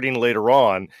that's starting later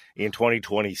on in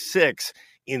 2026.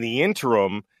 In the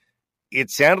interim, it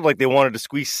sounded like they wanted to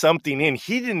squeeze something in.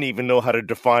 He didn't even know how to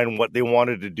define what they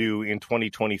wanted to do in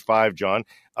 2025, John.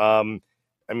 I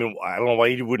mean, I don't know why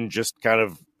you wouldn't just kind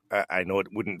of, I know it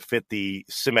wouldn't fit the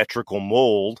symmetrical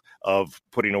mold of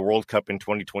putting a World Cup in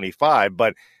 2025,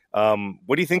 but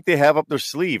what do you think they have up their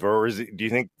sleeve? Or do you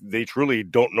think they truly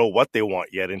don't know what they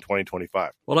want yet in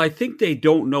 2025? Well, I think they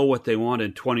don't know what they want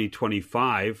in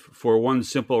 2025 for one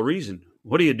simple reason.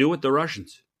 What do you do with the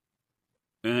Russians?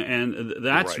 And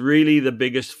that's right. Really the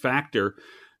biggest factor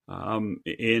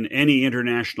in any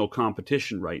international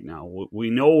competition right now. We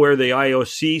know where the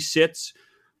IOC sits.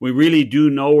 We really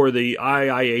do know where the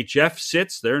IIHF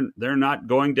sits. They're not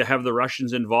going to have the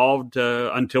Russians involved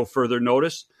until further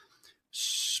notice.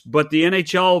 But the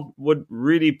NHL would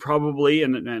really probably,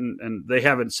 and they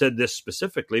haven't said this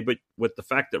specifically, but with the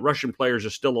fact that Russian players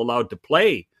are still allowed to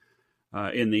play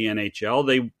in the NHL,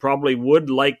 they probably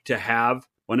would like to have,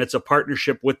 when it's a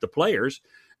partnership with the players,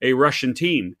 a Russian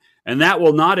team. And that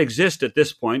will not exist at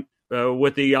this point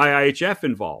with the IIHF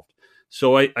involved.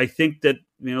 So I think that,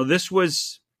 this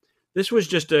was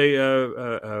just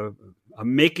a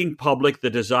making public the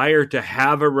desire to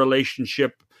have a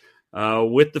relationship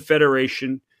with the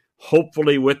Federation,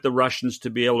 hopefully with the Russians, to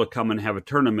be able to come and have a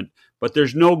tournament. But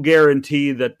there's no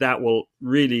guarantee that will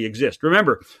really exist.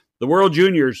 Remember, the World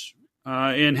Juniors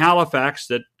in Halifax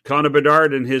that Connor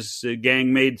Bedard and his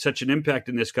gang made such an impact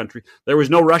in this country, there was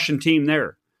no Russian team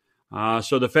there.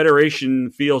 So the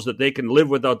Federation feels that they can live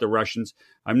without the Russians.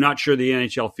 I'm not sure the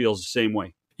NHL feels the same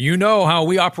way. You know how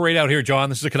we operate out here, John.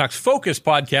 This is a Canucks Focus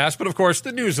podcast, but of course,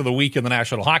 the news of the week in the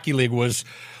National Hockey League was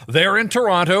there in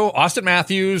Toronto. Austin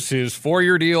Matthews, his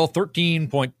 4-year deal,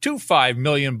 $13.25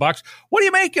 million. What do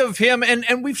you make of him?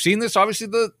 And we've seen this, obviously,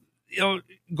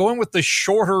 going with the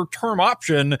shorter term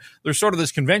option. There's sort of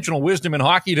this conventional wisdom in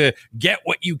hockey to get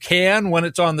what you can when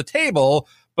it's on the table.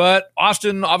 But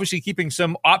Austin, obviously, keeping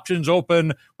some options open.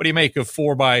 What do you make of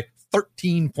 4 by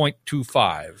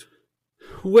 13.25?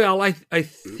 Well, I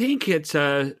think it's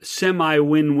a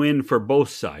semi-win-win for both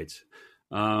sides.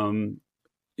 I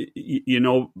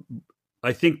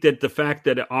think that the fact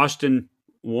that Austin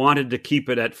wanted to keep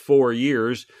it at 4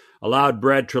 years allowed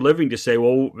Brad Treliving to say,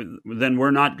 well, then we're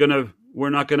not going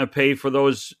to pay for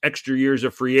those extra years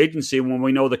of free agency when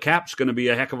we know the cap's going to be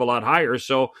a heck of a lot higher.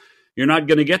 So you're not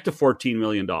going to get to $14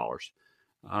 million.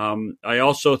 I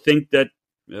also think that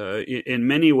in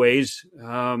many ways,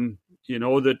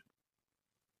 that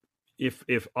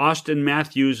if Austin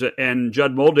Matthews and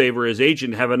Judd Moldaver, his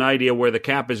agent, have an idea where the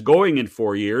cap is going in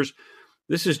 4 years,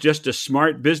 this is just a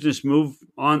smart business move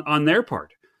on their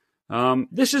part.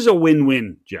 This is a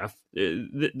win-win, Jeff.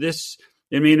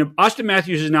 Austin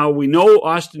Matthews we know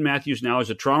Austin Matthews now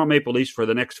is a Toronto Maple Leafs for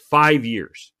the next 5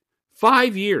 years.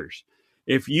 5 years.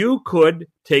 If you could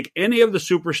take any of the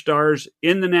superstars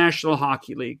in the National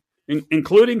Hockey League,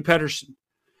 including Pettersson,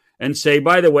 and say,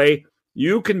 by the way,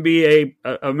 you can be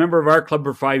a member of our club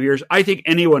for 5 years, I think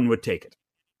anyone would take it.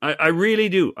 I really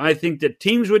do. I think that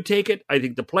teams would take it. I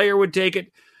think the player would take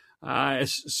it.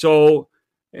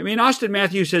 Austin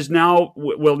Matthews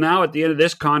will now at the end of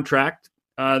this contract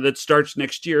that starts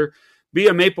next year be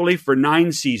a Maple Leaf for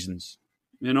 9 seasons.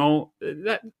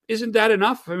 Isn't that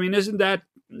enough?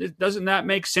 Doesn't that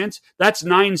make sense? That's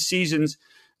 9 seasons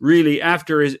really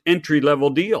after his entry level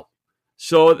deal.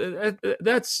 So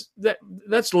that's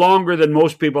longer than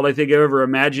most people, I think, have ever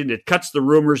imagined. It cuts the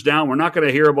rumors down. We're not going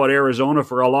to hear about Arizona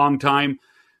for a long time.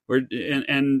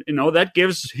 That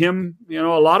gives him, a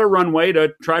lot of runway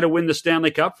to try to win the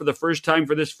Stanley Cup for the first time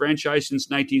for this franchise since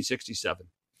 1967.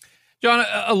 John,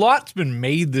 a lot's been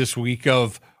made this week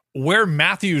of where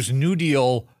Matthews' new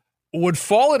deal would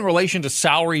fall in relation to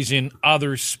salaries in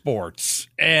other sports.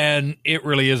 And it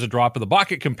really is a drop in the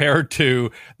bucket compared to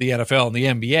the NFL and the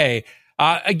NBA.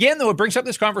 Again, though, it brings up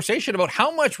this conversation about how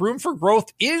much room for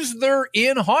growth is there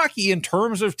in hockey in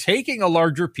terms of taking a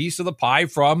larger piece of the pie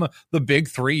from the big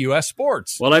 3 U.S.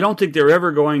 sports. Well, I don't think they're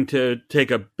ever going to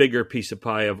take a bigger piece of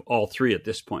pie of all 3 at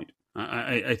this point.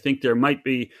 I think there might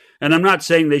be, and I'm not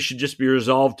saying they should just be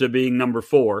resolved to being number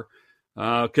 4,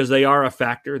 because they are a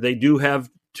factor. They do have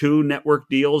 2 network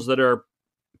deals that are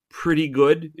pretty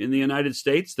good in the United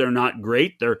States. They're not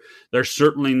great. They're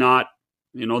certainly not,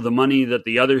 the money that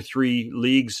the other 3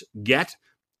 leagues get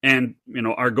and,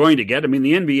 are going to get. I mean,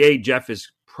 the NBA, Jeff,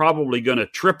 is probably going to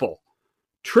triple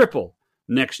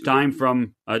next time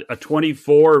from a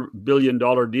 $24 billion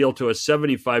deal to a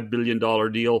 $75 billion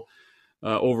deal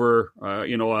over,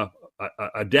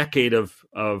 a decade of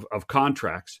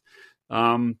contracts.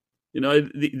 The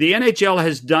NHL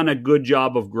has done a good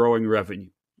job of growing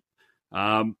revenue.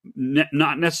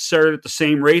 Not necessarily at the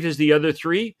same rate as the other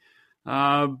 3,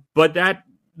 but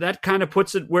that kind of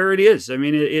puts it where it is. I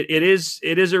mean, it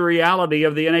is a reality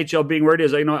of the NHL being where it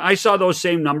is. I saw those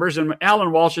same numbers, and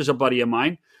Alan Walsh is a buddy of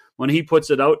mine. When he puts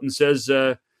it out and says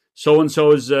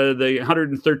so-and-so is the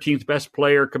 113th best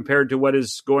player compared to what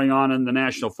is going on in the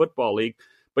National Football League.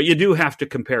 But you do have to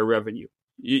compare revenue.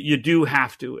 You do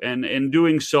have to. And in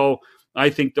doing so, I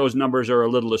think those numbers are a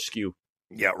little askew.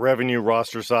 Yeah, revenue,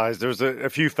 roster size. There's a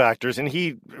few factors, and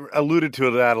he alluded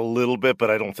to that a little bit, but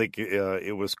I don't think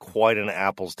it was quite an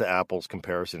apples to apples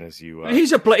comparison as you.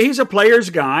 He's a player's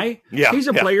guy. Yeah, he's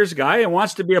a player's guy and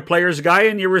wants to be a player's guy,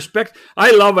 and you respect.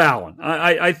 I love Alan.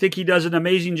 I think he does an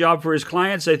amazing job for his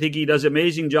clients. I think he does an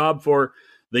amazing job for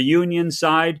the union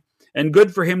side, and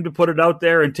good for him to put it out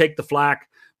there and take the flack.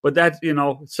 But that,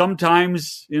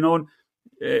 sometimes,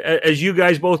 as you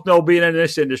guys both know, being in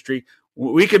this industry,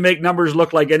 we can make numbers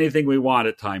look like anything we want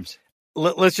at times.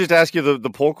 Let's just ask you the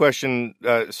poll question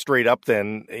straight up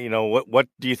then. What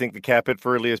do you think the cap hit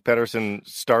for Elias Pettersson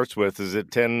starts with? Is it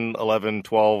 10, 11,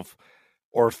 12,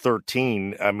 or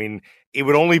 13? I mean, it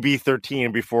would only be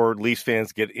 13 before Leafs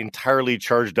fans get entirely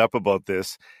charged up about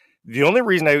this. The only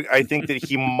reason I think that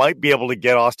he might be able to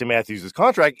get Austin Matthews'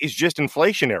 contract is just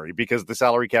inflationary because the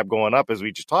salary cap going up, as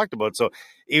we just talked about. So,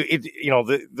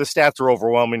 the stats are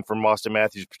overwhelming from Austin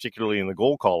Matthews, particularly in the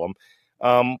goal column.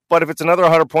 But if it's another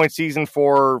 100-point season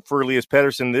for Elias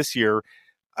Pettersson this year,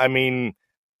 I mean,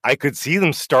 I could see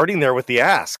them starting there with the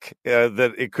ask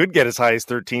that it could get as high as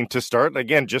 13 to start,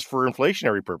 again, just for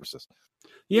inflationary purposes.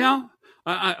 Yeah.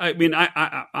 I mean,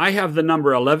 I have the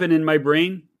number 11 in my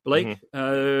brain, Blake,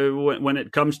 when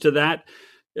it comes to that.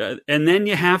 And then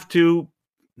you have to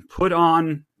put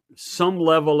on some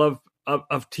level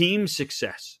of team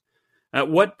success. At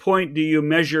what point do you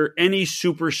measure any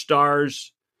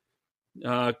superstar's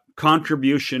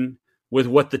contribution with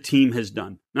what the team has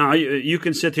done? Now, you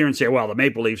can sit here and say, well, the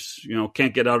Maple Leafs,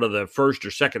 can't get out of the first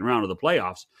or second round of the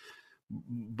playoffs.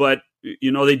 But,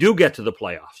 they do get to the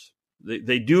playoffs.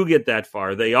 They do get that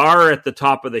far. They are at the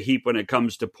top of the heap when it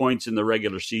comes to points in the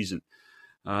regular season.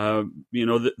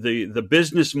 The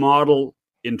business model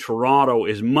in Toronto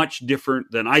is much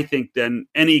different than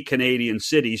any Canadian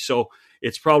city. So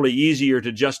it's probably easier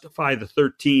to justify the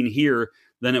 13 here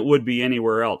than it would be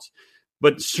anywhere else.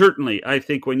 But certainly, I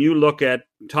think when you look at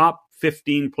top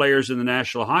 15 players in the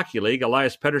National Hockey League,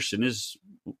 Elias Pettersson is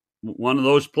one of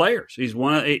those players. He's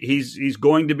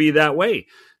going to be that way.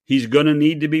 He's going to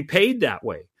need to be paid that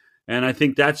way. And I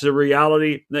think that's a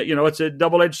reality that, it's a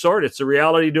double-edged sword. It's the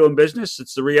reality of doing business.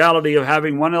 It's the reality of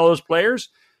having one of those players,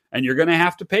 and you're going to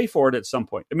have to pay for it at some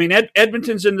point. I mean,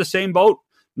 Edmonton's in the same boat,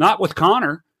 not with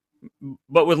Connor,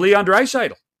 but with Leon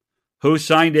Draisaitl, who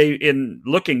signed in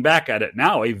looking back at it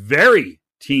now, a very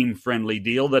team-friendly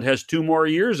deal that has 2 more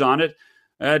years on it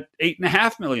at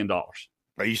 $8.5 million.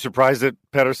 Are you surprised that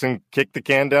Pettersson kicked the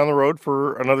can down the road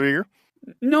for another year?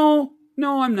 No,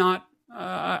 I'm not.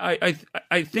 I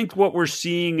think what we're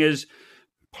seeing is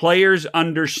players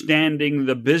understanding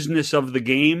the business of the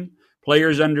game,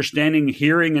 players understanding,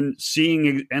 hearing and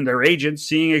seeing, and their agents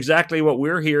seeing exactly what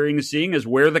we're hearing and seeing is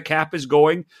where the cap is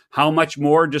going, how much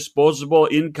more disposable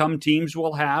income teams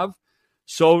will have.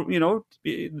 So,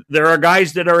 there are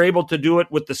guys that are able to do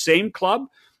it with the same club,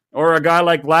 or a guy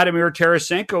like Vladimir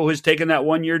Tarasenko who's taken that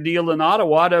 1-year deal in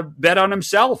Ottawa to bet on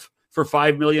himself for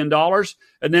 $5 million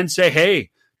and then say, hey,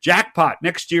 jackpot,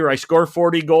 next year I score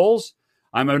 40 goals.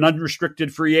 I'm an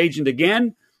unrestricted free agent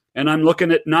again. And I'm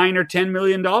looking at $9 or $10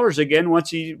 million again when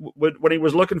he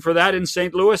was looking for that in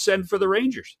St. Louis and for the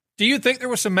Rangers. Do you think there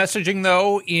was some messaging,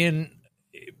 though, in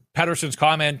Pettersson's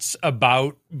comments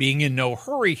about being in no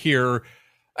hurry here?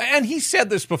 And he said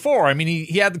this before. I mean,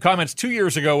 he had the comments 2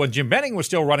 years ago when Jim Benning was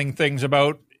still running things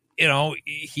about,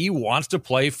 he wants to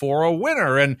play for a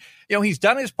winner. And, he's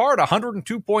done his part,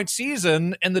 102-point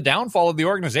season, and the downfall of the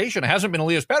organization hasn't been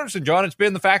Elias Pettersson, John. It's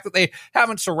been the fact that they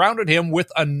haven't surrounded him with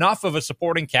enough of a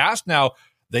supporting cast. Now,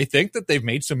 they think that they've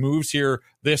made some moves here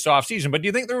this offseason. But do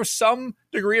you think there was some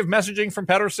degree of messaging from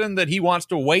Pettersson that he wants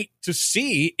to wait to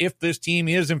see if this team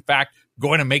is, in fact,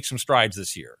 going to make some strides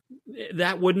this year?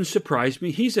 That wouldn't surprise me.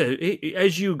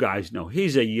 As you guys know,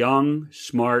 he's a young,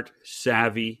 smart,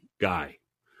 savvy guy.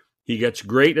 He gets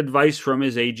great advice from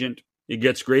his agent. He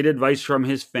gets great advice from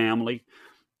his family.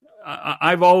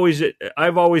 I've always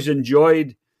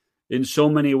enjoyed, in so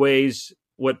many ways,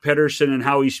 what Pettersson and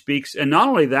how he speaks. And not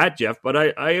only that, Jeff,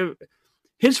 but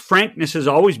his frankness has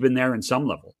always been there in some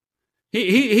level.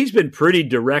 He's been pretty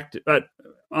direct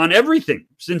on everything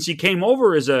since he came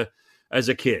over as a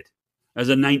kid, as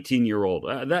a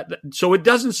 19-year-old. So it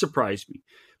doesn't surprise me.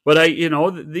 But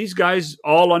these guys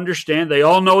all understand. They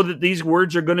all know that these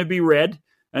words are going to be read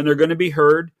and they're going to be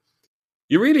heard.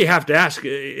 You really have to ask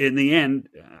in the end,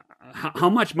 how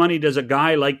much money does a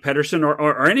guy like Pettersson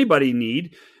or anybody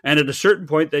need? And at a certain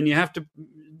point, then you have to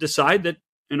decide that,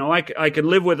 I can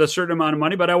live with a certain amount of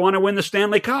money, but I want to win the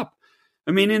Stanley Cup.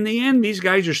 I mean, in the end, these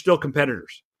guys are still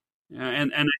competitors.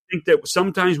 And I think that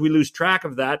sometimes we lose track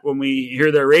of that when we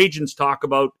hear their agents talk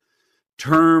about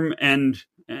term and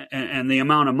the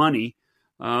amount of money.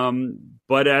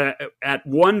 But at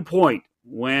one point,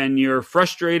 when you're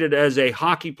frustrated as a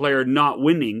hockey player not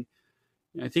winning,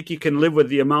 I think you can live with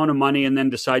the amount of money and then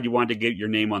decide you want to get your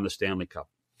name on the Stanley Cup.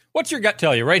 What's your gut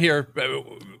tell you right here?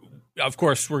 Of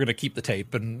course, we're going to keep the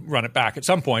tape and run it back at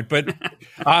some point, but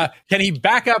can he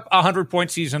back up a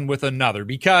 100-point season with another?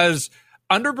 Because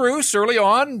under Bruce, early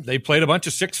on, they played a bunch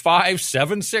of 6-5,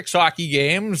 7-6 hockey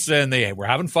games, and they were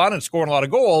having fun and scoring a lot of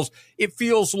goals. It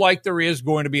feels like there is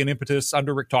going to be an impetus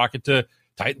under Rick Tocchet to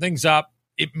tighten things up.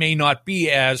 It may not be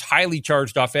as highly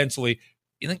charged offensively.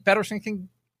 You think Pettersson can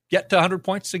get to 100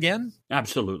 points again?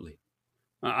 Absolutely.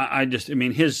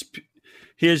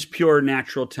 His pure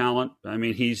natural talent. I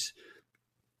mean,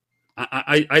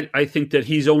 I think that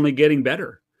he's only getting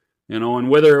better, and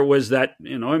whether it was that,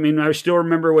 I still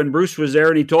remember when Bruce was there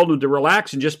and he told him to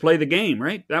relax and just play the game,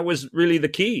 right? That was really the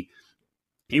key.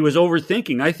 He was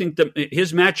overthinking. I think that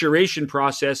his maturation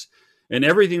process and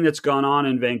everything that's gone on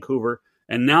in Vancouver,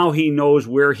 and now he knows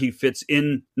where he fits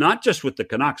in, not just with the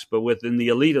Canucks, but within the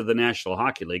elite of the National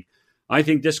Hockey League. I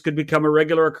think this could become a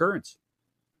regular occurrence.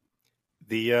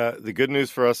 The good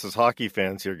news for us as hockey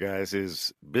fans here, guys,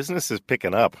 is business is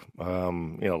picking up.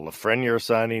 Lafreniere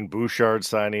signing, Bouchard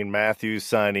signing, Matthews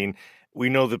signing. We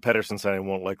know the Pettersson signing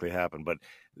won't likely happen, but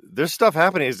there's stuff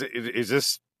happening. Is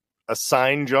this a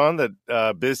sign, John,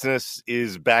 that business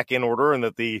is back in order and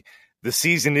that the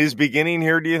season is beginning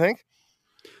here, do you think?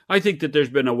 I think that there's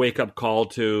been a wake-up call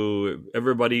to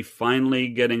everybody finally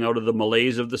getting out of the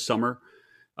malaise of the summer.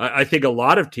 I think a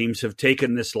lot of teams have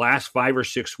taken this last 5 or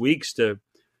 6 weeks to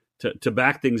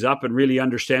back things up and really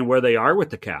understand where they are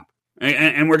with the cap.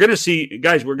 And we're going to see,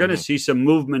 guys, to see some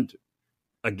movement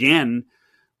again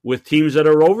with teams that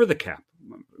are over the cap.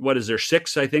 What is there,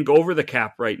 6, I think, over the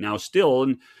cap right now still.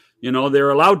 And, they're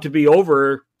allowed to be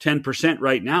over 10%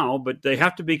 right now, but they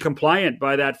have to be compliant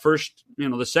by that first,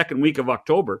 the second week of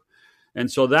October. And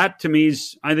so that, to me,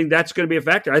 I think that's going to be a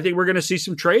factor. I think we're going to see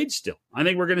some trades still. I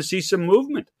think we're going to see some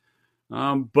movement.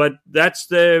 But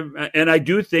and I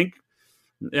do think,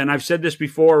 and I've said this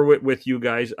before with you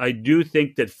guys, I do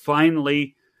think that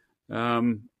finally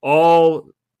all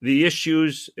the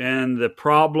issues and the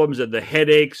problems and the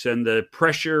headaches and the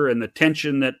pressure and the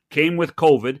tension that came with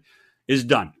COVID is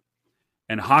done.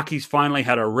 And hockey's finally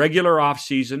had a regular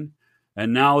offseason,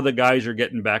 and now the guys are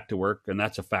getting back to work, and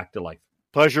that's a fact of life.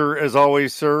 Pleasure as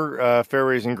always, sir.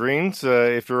 Fairways and greens,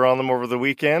 if you're on them over the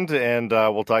weekend, and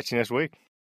we'll talk to you next week.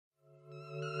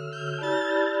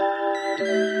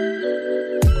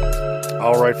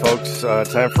 All right, folks,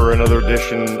 time for another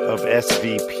edition of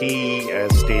SVP.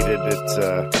 As stated, it's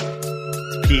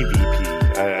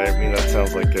PVP. I mean, that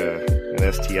sounds like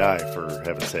an STI, for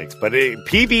heaven's sakes. But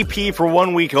PVP for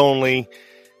 1 week only,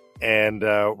 and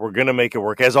we're going to make it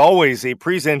work. As always, a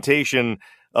presentation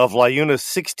of LiUNA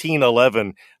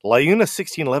 1611. LiUNA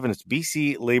 1611 is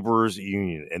BC Laborers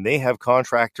Union, and they have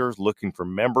contractors looking for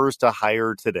members to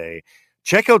hire today.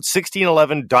 Check out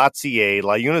 1611.ca.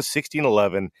 LiUNA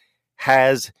 1611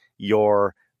 has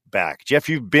your back. Jeff,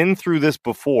 you've been through this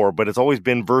before, but it's always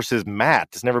been versus Matt.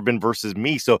 It's never been versus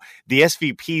me. So the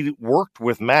SVP worked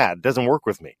with Matt. It doesn't work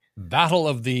with me. Battle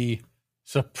of the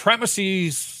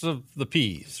supremacies of the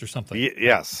P's or something.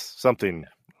 Yes, something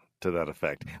to that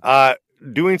effect.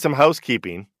 Doing some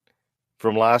housekeeping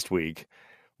from last week,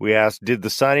 we asked, did the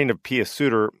signing of Pius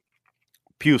Suter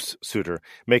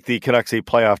make the Canucks a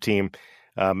playoff team?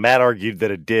 Matt argued that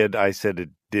it did. I said it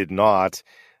did not.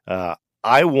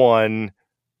 I won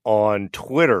on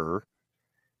Twitter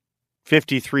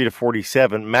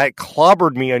 53-47. Matt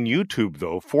clobbered me on YouTube,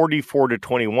 though,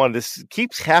 44-21. This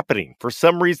keeps happening. For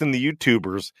some reason, the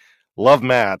YouTubers love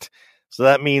Matt. So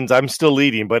that means I'm still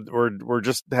leading, but we're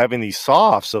just having these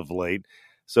softs of late.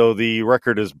 So the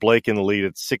record is Blake in the lead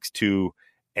at 6-2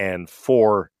 and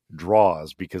 4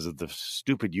 draws because of the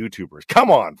stupid YouTubers.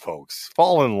 Come on, folks.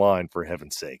 Fall in line, for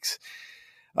heaven's sakes.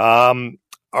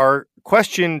 Our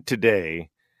question today,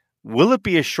 will it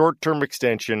be a short-term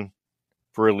extension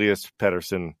for Elias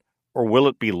Pettersson, or will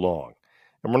it be long?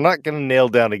 And we're not going to nail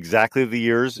down exactly the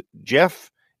years.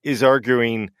 Jeff is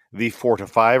arguing the 4 to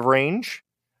 5 range.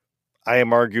 I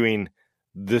am arguing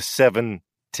the 7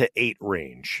 to 8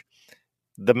 range.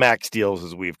 The max deals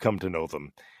as we've come to know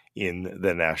them in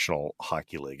the National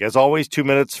Hockey League. As always, 2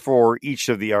 minutes for each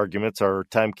of the arguments. Our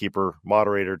timekeeper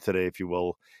moderator today, if you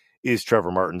will, is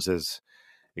Trevor Martins, as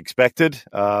expected.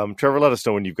 Trevor, let us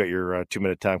know when you've got your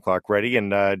 2-minute time clock ready.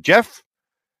 And Jeff,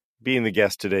 being the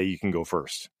guest today, you can go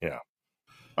first. Yeah.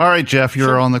 All right, Jeff,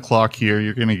 you're on the clock here.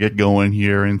 You're going to get going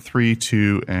here in 3,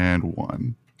 2, and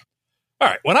 1. All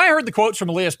right. When I heard the quotes from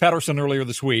Elias Pettersson earlier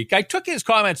this week, I took his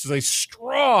comments as a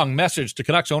strong message to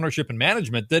Canucks ownership and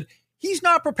management that he's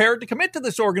not prepared to commit to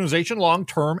this organization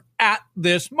long-term at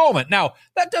this moment. Now,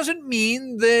 that doesn't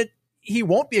mean that he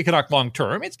won't be a Canuck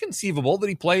long-term. It's conceivable that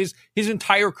he plays his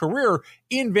entire career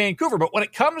in Vancouver. But when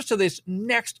it comes to this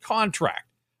next contract,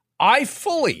 I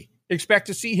fully expect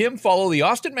to see him follow the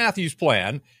Austin Matthews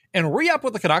plan and re-up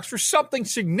with the Canucks for something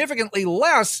significantly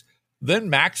less than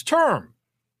max term.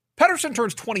 Pettersson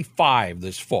turns 25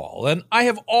 this fall, and I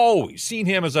have always seen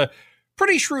him as a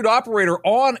pretty shrewd operator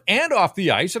on and off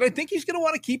the ice, and I think he's going to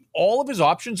want to keep all of his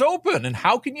options open, and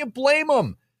how can you blame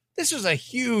him? This is a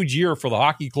huge year for the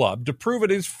hockey club to prove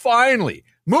it is finally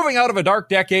moving out of a dark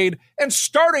decade and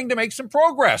starting to make some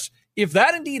progress. If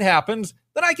that indeed happens,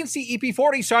 then I can see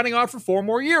EP40 signing on for 4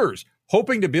 more years,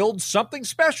 hoping to build something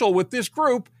special with this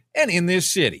group and in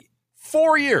this city.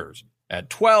 4 years at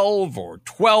 12 or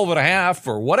 12 and a half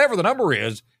or whatever the number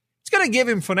is, it's going to give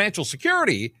him financial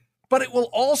security, but it will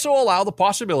also allow the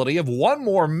possibility of one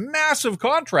more massive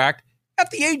contract at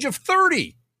the age of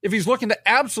 30 if he's looking to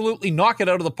absolutely knock it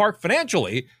out of the park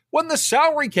financially when the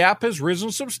salary cap has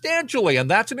risen substantially, and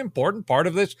that's an important part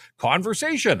of this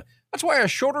conversation. That's why a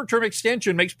shorter-term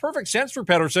extension makes perfect sense for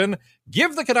Pettersson.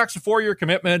 Give the Canucks a 4-year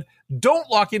commitment. Don't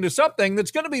lock into something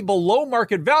that's going to be below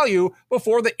market value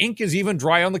before the ink is even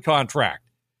dry on the contract.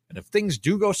 And if things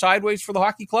do go sideways for the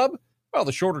hockey club, well,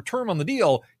 the shorter term on the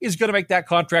deal is going to make that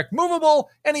contract movable,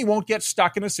 and he won't get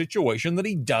stuck in a situation that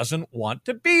he doesn't want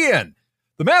to be in.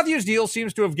 The Matthews deal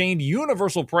seems to have gained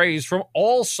universal praise from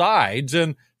all sides,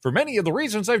 and for many of the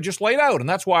reasons I've just laid out. And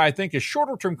that's why I think a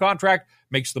shorter-term contract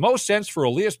makes the most sense for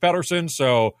Elias Pettersson.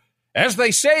 So, as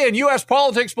they say in U.S.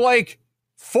 politics, Blake,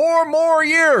 4 more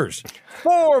years.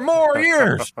 4 more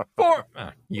years.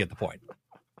 You get the point.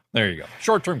 There you go.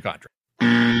 Short-term contract.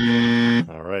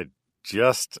 All right.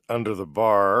 Just under the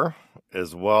bar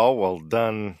as well. Well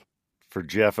done for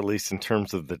Jeff, at least in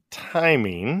terms of the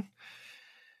timing.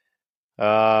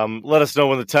 Let us know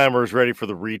when the timer is ready for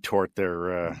the retort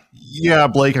there. Yeah,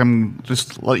 Blake, I'm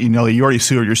just letting you know that you already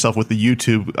sued yourself with the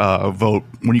YouTube vote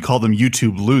when you call them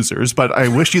YouTube losers, but I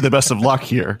wish you the best of luck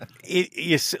here.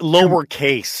 It's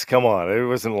lowercase. Come on. It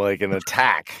wasn't like an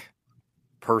attack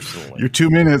personally. Your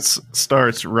 2 minutes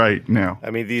starts right now.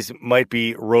 I mean, these might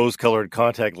be rose-colored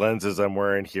contact lenses I'm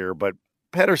wearing here, but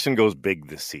Pettersson goes big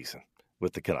this season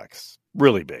with the Canucks.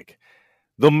 Really big.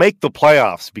 They'll make the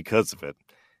playoffs because of it.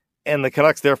 And the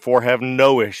Canucks, therefore, have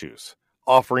no issues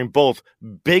offering both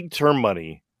big-term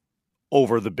money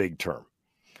over the big term.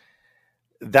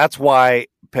 That's why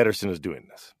Pettersson is doing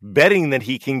this, betting that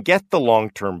he can get the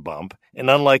long-term bump. And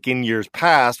unlike in years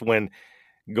past, when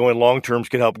going long terms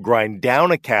could help grind down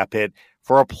a cap hit,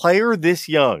 for a player this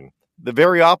young, the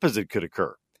very opposite could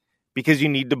occur because you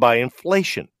need to buy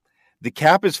inflation. The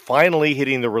cap is finally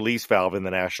hitting the release valve in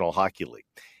the National Hockey League,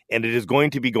 and it is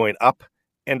going to be going up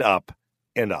and up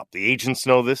and up. The agents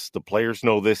know this, the players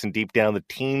know this, and deep down the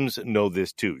teams know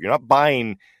this too. You're not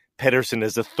buying Pettersson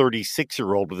as a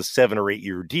 36-year-old with a 7 or 8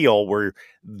 year deal where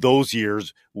those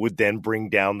years would then bring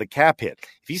down the cap hit.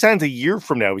 If he signs a year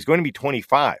from now, he's going to be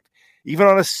 25. Even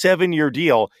on a 7-year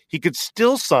deal, he could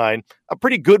still sign a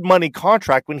pretty good money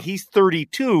contract when he's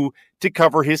 32 to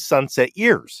cover his sunset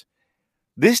years.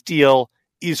 This deal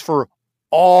is for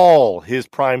all his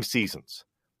prime seasons.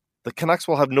 The Canucks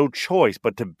will have no choice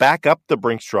but to back up the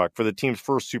Brinks truck for the team's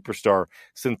first superstar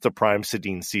since the prime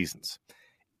Sedin seasons.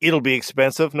 It'll be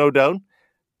expensive, no doubt,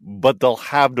 but they'll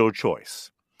have no choice.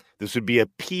 This would be a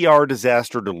PR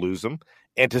disaster to lose him,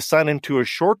 and to sign him to a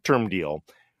short-term deal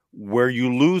where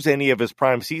you lose any of his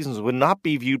prime seasons would not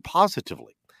be viewed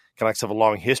positively. Canucks have a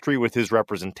long history with his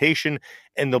representation,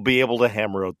 and they'll be able to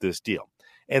hammer out this deal.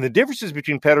 And the differences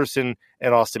between Pettersson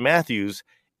and Austin Matthews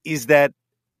is that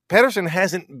Pettersson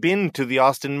hasn't been to the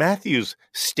Austin Matthews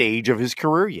stage of his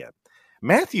career yet.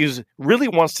 Matthews really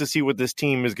wants to see what this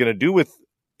team is going to do with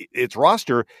its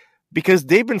roster because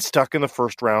they've been stuck in the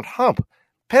first round hump.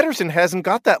 Pettersson hasn't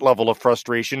got that level of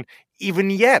frustration even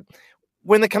yet.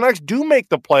 When the Canucks do make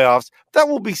the playoffs, that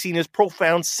will be seen as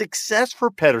profound success for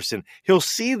Pettersson. He'll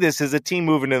see this as a team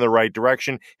moving in the right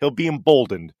direction. He'll be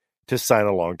emboldened to sign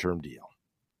a long-term deal.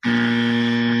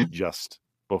 Just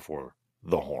before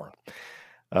the horn.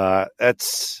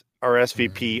 That's our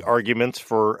SVP arguments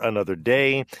for another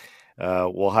day.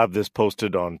 We'll have this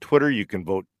posted on Twitter. You can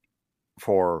vote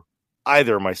for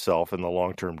either myself in the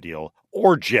long-term deal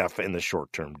or Jeff in the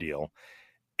short-term deal.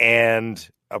 And,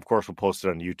 of course, we'll post it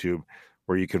on YouTube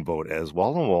where you can vote as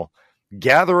well. And we'll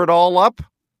gather it all up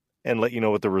and let you know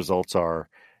what the results are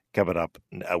coming up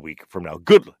a week from now.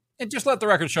 Good. And just let the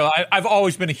record show, I've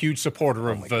always been a huge supporter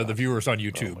of the viewers on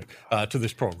YouTube to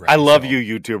this program. I love you,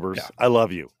 YouTubers. Yeah. I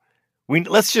love you.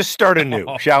 Let's just start anew,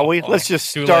 shall we? Let's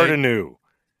just start anew.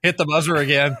 Hit the buzzer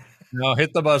again. No,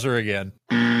 hit the buzzer again.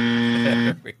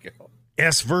 There we go.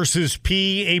 S versus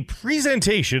P, a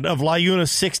presentation of LiUNA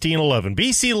 1611.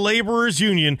 BC Laborers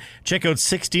Union. Check out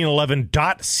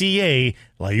 1611.ca.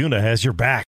 LiUNA has your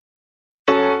back.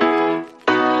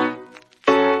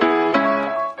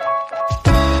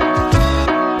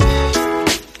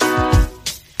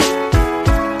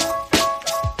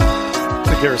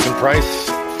 Harrison Price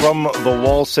from the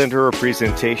Wall Center, a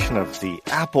presentation of the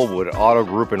Applewood Auto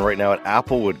Group. And right now at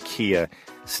Applewood Kia,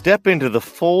 step into the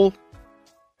full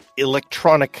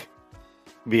electronic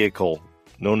vehicle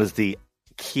known as the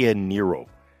Kia Niro.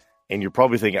 And you're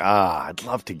probably thinking, I'd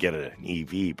love to get an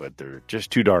EV, but they're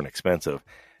just too darn expensive.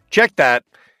 Check that.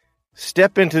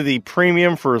 Step into the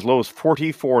premium for as low as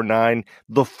 $44,900.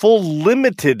 The full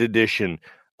limited edition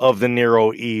of the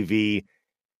Niro EV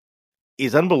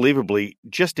is unbelievably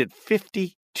just at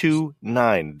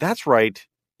 $52,900. That's right.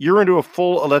 You're into a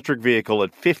full electric vehicle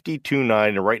at $52,900.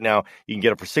 And right now you can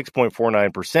get it for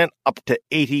 6.49% up to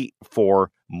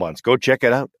 84 months. Go check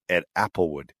it out at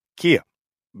Applewood Kia.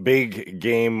 Big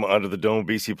game under the dome,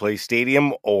 BC Place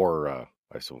Stadium, or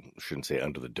I shouldn't say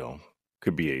under the dome.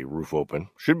 Could be a roof open.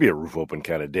 Should be a roof open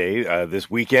kind of day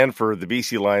this weekend for the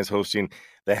BC Lions hosting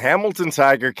the Hamilton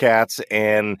Tiger Cats.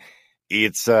 And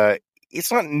it's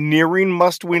not nearing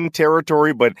must-win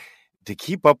territory, but to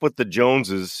keep up with the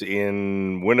Joneses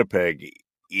in Winnipeg,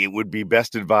 it would be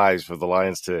best advised for the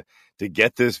Lions to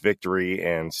get this victory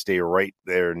and stay right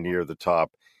there near the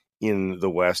top in the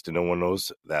West. And no one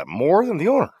knows that more than the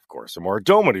owner, of course, Amar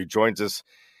Doman, who joins us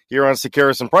here on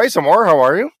Sakaris and Price. Amar, how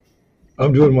are you?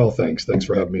 I'm doing well, thanks. Thanks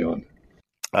for having me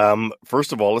on.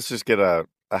 First of all, let's just get a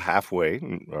halfway,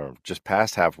 or just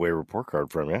past halfway report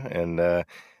card from you, and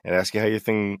ask you how you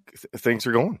think things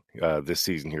are going this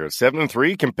season here at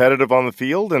 7-3, competitive on the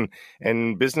field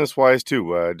and business wise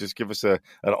too. Just give us an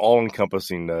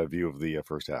all-encompassing view of the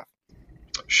first half.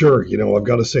 Sure. I've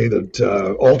got to say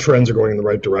that all trends are going in the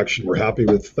right direction. We're happy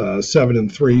with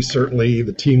 7-3. Certainly,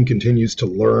 the team continues to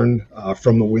learn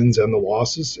from the wins and the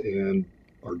losses, and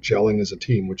are gelling as a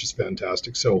team, which is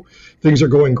fantastic. So things are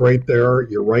going great there.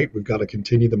 You're right. We've got to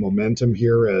continue the momentum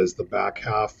here as the back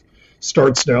half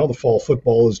starts now. The fall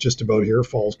football is just about here.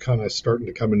 Fall's kind of starting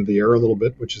to come into the air a little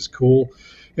bit, which is cool.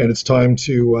 And it's time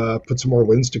to put some more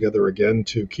wins together again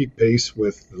to keep pace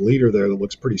with the leader there that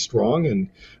looks pretty strong.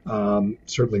 And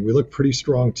certainly we look pretty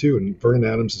strong too. And Vernon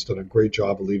Adams has done a great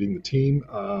job of leading the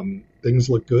team. Things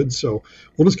look good. So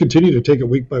we'll just continue to take it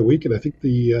week by week. And I think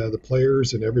the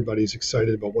players and everybody's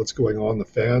excited about what's going on. The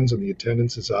fans and the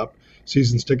attendance is up.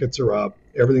 Season's tickets are up.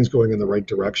 Everything's going in the right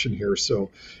direction here. So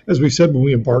as we said when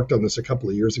we embarked on this a couple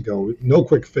of years ago, no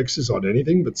quick fixes on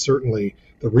anything, but certainly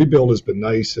the rebuild has been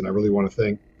nice. And I really want to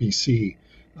thank BC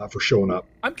for showing up.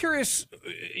 I'm curious,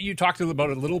 you talked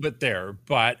about it a little bit there,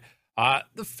 but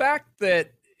the fact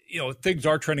that things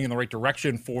are trending in the right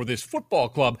direction for this football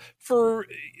club. For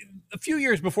a few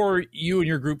years before you and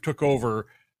your group took over,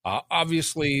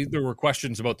 obviously there were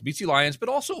questions about the BC Lions, but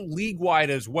also league-wide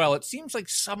as well. It seems like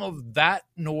some of that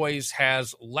noise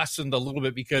has lessened a little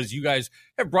bit because you guys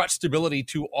have brought stability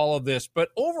to all of this. But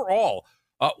overall,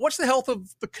 what's the health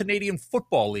of the Canadian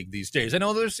Football League these days? I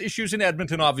know there's issues in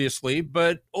Edmonton, obviously,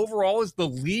 but overall, is the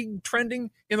league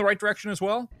trending in the right direction as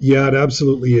well? Yeah, it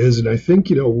absolutely is. And I think,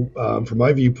 from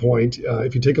my viewpoint,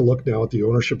 if you take a look now at the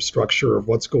ownership structure of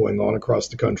what's going on across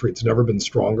the country, it's never been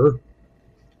stronger.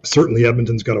 Certainly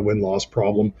Edmonton's got a win-loss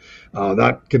problem.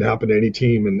 That can happen to any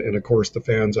team. And of course, the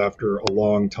fans, after a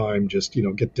long time, just,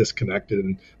 get disconnected.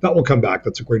 And that will come back.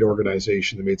 That's a great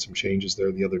organization. They made some changes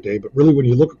there the other day. But really, when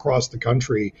you look across the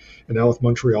country, and now with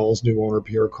Montreal's new owner,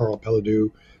 Pierre-Karl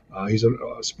Pelledu, he's a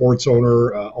sports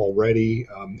owner already.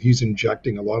 He's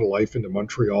injecting a lot of life into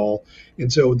Montreal.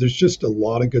 And so there's just a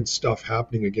lot of good stuff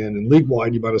happening again. And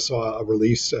league-wide, you might have saw a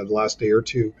release the last day or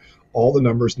two. All the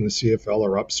numbers in the CFL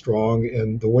are up strong.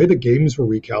 And the way the games were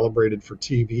recalibrated for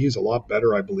TV is a lot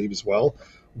better, I believe, as well.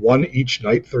 One each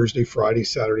night, Thursday, Friday,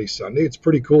 Saturday, Sunday. It's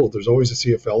pretty cool. There's always a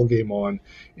CFL game on.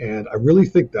 And I really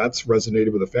think that's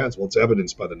resonated with the fans. Well, it's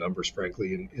evidenced by the numbers,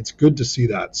 frankly. And it's good to see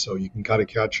that. So you can kind of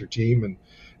catch your team.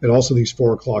 And also these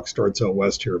 4 o'clock starts out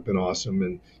west here have been awesome.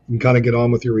 And you can kind of get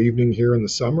on with your evening here in the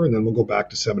summer. And then we'll go back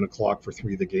to 7 o'clock for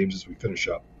 3 of the games as we finish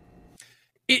up.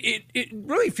 It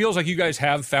really feels like you guys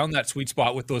have found that sweet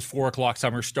spot with those 4 o'clock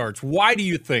summer starts. Why do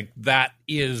you think that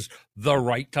is the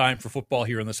right time for football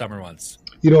here in the summer months?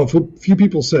 A few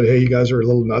people said, hey, you guys are a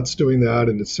little nuts doing that,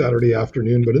 and it's Saturday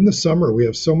afternoon. But in the summer, we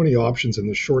have so many options in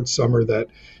the short summer that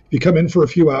if you come in for a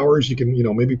few hours, you can,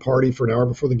 maybe party for an hour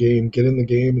before the game, get in the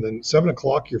game, and then 7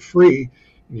 o'clock, you're free,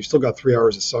 and you still got 3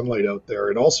 hours of sunlight out there.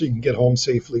 And also you can get home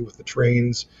safely with the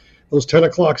trains. Those 10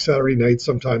 o'clock Saturday nights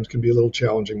sometimes can be a little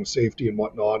challenging with safety and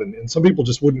whatnot. And some people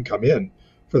just wouldn't come in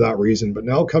for that reason. But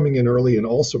now coming in early and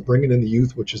also bringing in the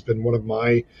youth, which has been one of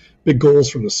my big goals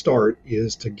from the start,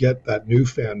 is to get that new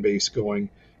fan base going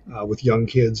with young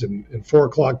kids. And 4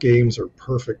 o'clock games are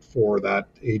perfect for that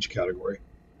age category.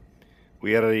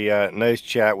 We had a nice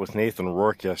chat with Nathan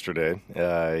Rourke yesterday.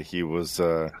 He was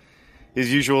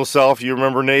his usual self. You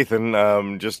remember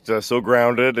Nathan, just so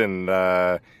grounded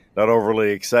and not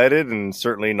overly excited, and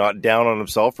certainly not down on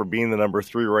himself for being the number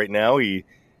 3 right now. He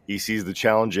sees the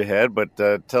challenge ahead, but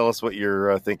tell us what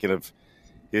you're thinking of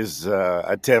his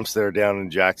attempts there down in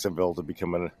Jacksonville to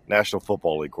become a National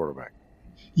Football League quarterback.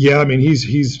 Yeah, I mean, he's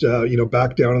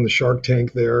back down in the Shark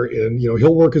Tank there, and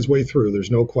he'll work his way through. There's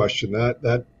no question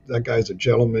that guy's a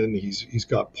gentleman. He's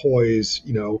got poise.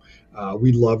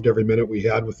 We loved every minute we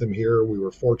had with him here. We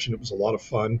were fortunate; it was a lot of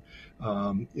fun.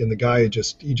 And the guy he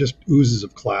just oozes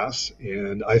of class,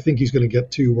 and I think he's going to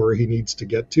get to where he needs to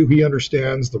get to. He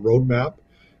understands the roadmap.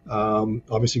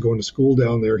 Obviously, going to school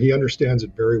down there, he understands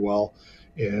it very well.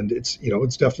 And it's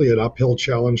definitely an uphill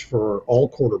challenge for all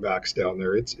quarterbacks down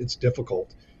there. It's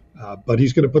difficult, but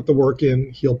he's going to put the work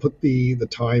in. He'll put the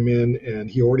time in,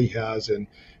 and he already has. And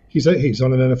he's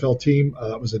on an NFL team.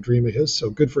 That was a dream of his, so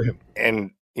good for him.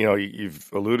 And you've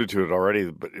alluded to it already,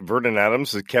 but Vernon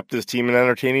Adams has kept this team an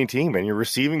entertaining team, and your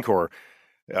receiving core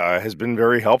has been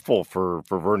very helpful for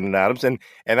Vernon Adams, and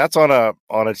that's on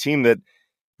a team that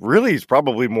really is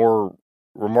probably more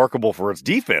remarkable for its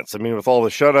defense. I mean, with all the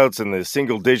shutouts and the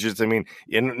single digits, and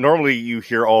normally you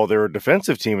hear, they're a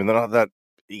defensive team, and they're not that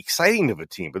exciting of a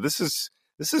team. But this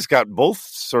has got both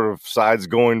sort of sides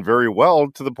going very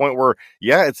well to the point where,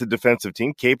 it's a defensive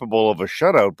team capable of a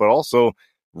shutout, but also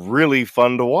really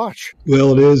fun to watch.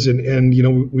 Well, it is. And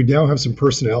we now have some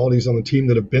personalities on the team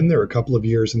that have been there a couple of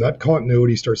years, and that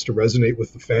continuity starts to resonate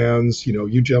with the fans,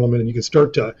 you gentlemen, and you can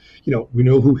start to, we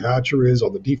know who Hatcher is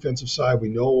on the defensive side. We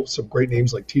know some great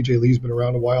names like TJ Lee's been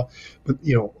around a while, but,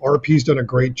 RP's done a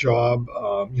great job.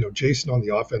 Jason on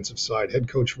the offensive side, head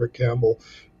coach Rick Campbell,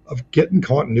 of getting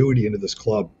continuity into this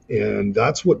club. And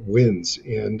that's what wins.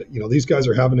 And, these guys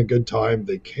are having a good time.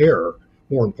 They care.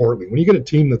 More importantly, when you get a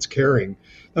team that's caring,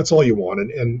 that's all you want.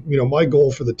 And my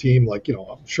goal for the team,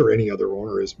 I'm sure any other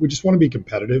owner is, we just want to be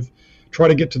competitive, try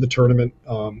to get to the tournament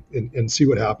and see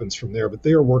what happens from there. But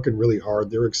they are working really hard.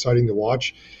 They're exciting to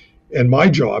watch. And my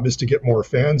job is to get more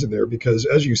fans in there because,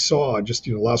 as you saw, just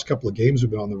the last couple of games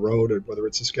we've been on the road, whether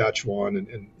it's Saskatchewan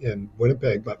and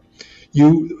Winnipeg, but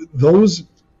those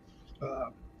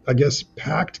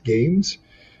packed games,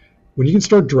 when you can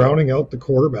start drowning out the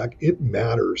quarterback, it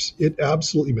matters. It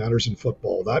absolutely matters in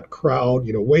football. That crowd,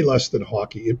 way less than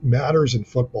hockey, it matters in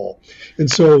football. And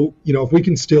so, if we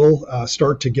can still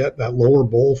start to get that lower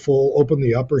bowl full, open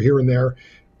the upper here and there,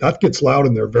 that gets loud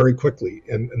in there very quickly.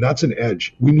 And that's an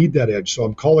edge. We need that edge. So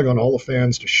I'm calling on all the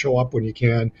fans to show up when you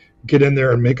can, get in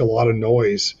there and make a lot of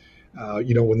noise,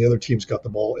 when the other team's got the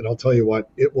ball. And I'll tell you what,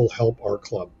 it will help our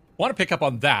club. I want to pick up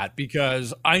on that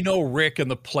because I know Rick and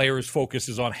the players' focus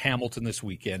is on Hamilton this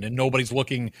weekend, and nobody's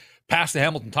looking past the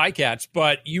Hamilton Ticats.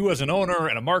 But you, as an owner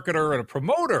and a marketer and a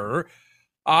promoter,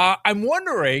 I'm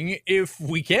wondering if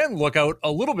we can look out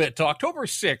a little bit to October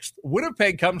 6th.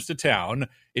 Winnipeg comes to town.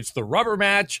 It's the rubber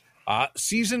match,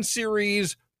 season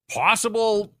series,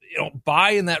 possible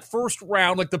bye in that first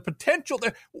round, like the potential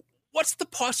there. What's the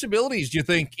possibilities, do you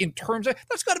think, in terms of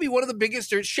that's got to be one of the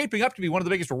biggest, or it's shaping up to be one of the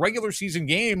biggest regular season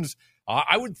games,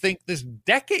 I would think, this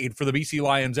decade for the BC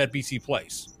Lions at BC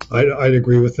Place? I'd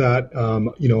agree with that.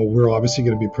 We're obviously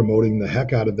going to be promoting the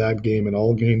heck out of that game in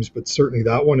all games, but certainly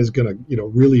that one is going to,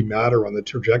 really matter on the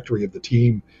trajectory of the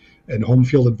team and home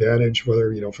field advantage,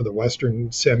 whether, for the Western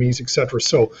semis, et cetera.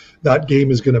 So that game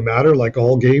is going to matter like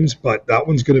all games, but that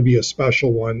one's going to be a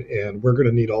special one, and we're going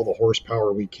to need all the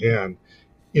horsepower we can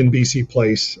in BC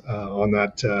Place on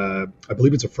that. I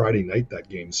believe it's a Friday night, that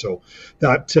game. So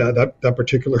that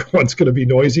particular one's going to be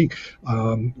noisy.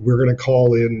 We're going to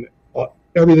call in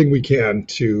everything we can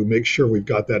to make sure we've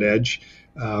got that edge.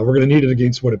 We're going to need it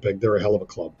against Winnipeg. They're a hell of a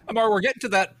club. Amar, we're getting to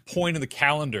that point in the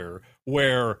calendar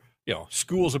where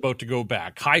school's about to go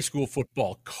back, high school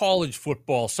football, college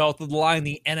football, south of the line,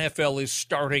 the NFL is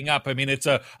starting up. I mean, it's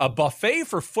a buffet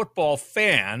for football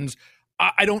fans.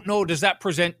 I don't know, does that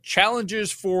present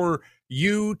challenges for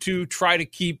you to try to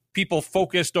keep people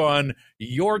focused on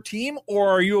your team, or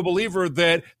are you a believer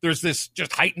that there's this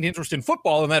just heightened interest in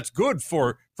football and that's good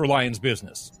for Lions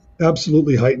business?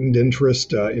 Absolutely heightened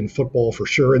interest in football for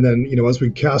sure. And then, as we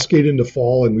cascade into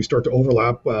fall and we start to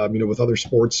overlap, with other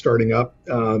sports starting up,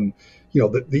 the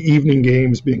evening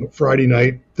games being Friday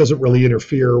night doesn't really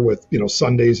interfere with,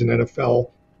 Sundays in NFL.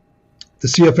 The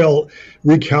CFL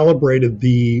recalibrated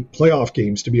the playoff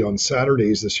games to be on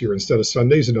Saturdays this year instead of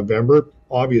Sundays in November.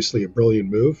 Obviously a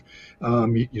brilliant move.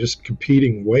 You're just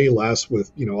competing way less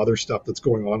with, other stuff that's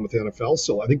going on with the NFL.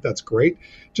 So I think that's great,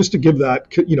 just to give that,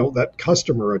 that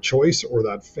customer a choice, or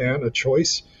that fan a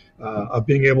choice of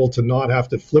being able to not have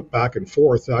to flip back and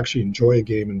forth, to actually enjoy a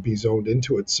game and be zoned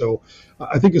into it. So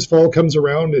I think as fall comes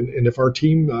around, and if our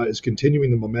team is continuing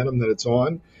the momentum that it's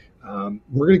on,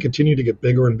 we're going to continue to get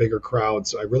bigger and bigger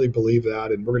crowds. I really believe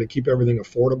that, and we're going to keep everything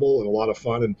affordable and a lot of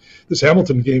fun. And this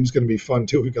Hamilton game is going to be fun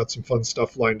too. We've got some fun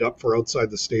stuff lined up for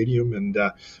outside the stadium, and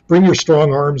bring your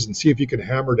strong arms and see if you can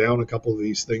hammer down a couple of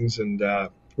these things. And we're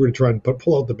going to try and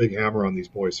pull out the big hammer on these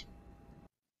boys.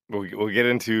 We'll get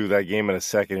into that game in a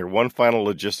second here. One final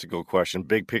logistical question,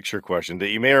 big picture question that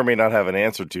you may or may not have an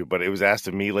answer to, but it was asked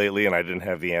of me lately and I didn't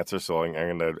have the answer, so I'm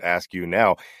going to ask you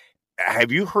now.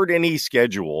 Have you heard any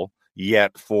schedule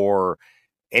yet for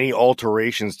any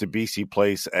alterations to BC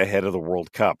Place ahead of the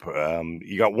World Cup?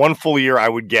 You got one full year, I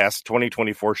would guess.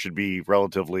 2024 should be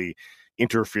relatively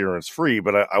interference-free,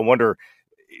 but I wonder,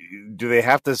 do they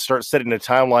have to start setting a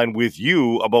timeline with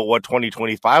you about what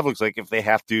 2025 looks like if they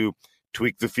have to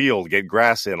tweak the field, get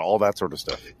grass in, all that sort of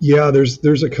stuff? Yeah,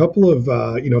 there's a couple of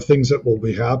things that will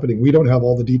be happening. We don't have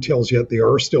all the details yet. They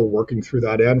are still working through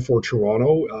that. And for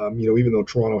Toronto, even though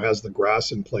Toronto has the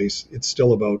grass in place, it's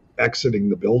still about exiting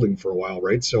the building for a while,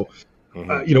 right? So,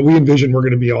 we envision we're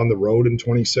going to be on the road in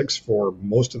 26 for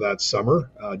most of that summer,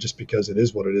 just because it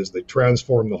is what it is. They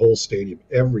transform the whole stadium.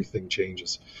 Everything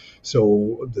changes.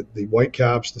 So the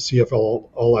Whitecaps, the CFL,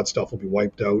 all that stuff will be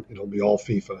wiped out. It'll be all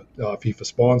FIFA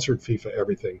sponsored, FIFA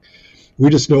everything. We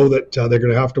just know that they're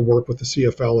going to have to work with the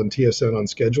CFL and TSN on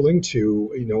scheduling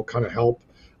to, kind of help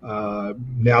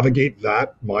navigate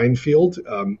that minefield.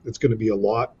 It's going to be a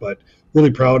lot, but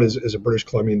really proud as a British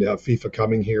Columbian to have FIFA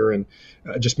coming here, and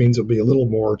it just means it'll be a little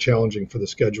more challenging for the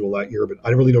schedule that year, but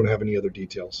I really don't have any other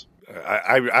details.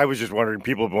 I was just wondering,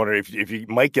 people have wondered if you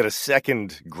might get a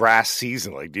second grass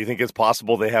season. Like, do you think it's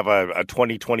possible they have a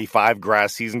 2025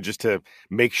 grass season just to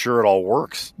make sure it all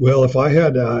works? Well, if I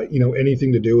had,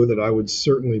 anything to do with it, I would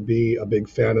certainly be a big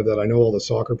fan of that. I know all the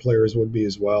soccer players would be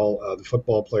as well, the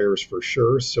football players for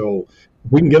sure. So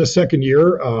if we can get a second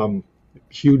year,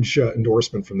 huge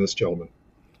endorsement from this gentleman.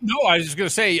 No, I was just going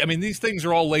to say, I mean, these things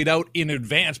are all laid out in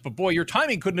advance, but boy, your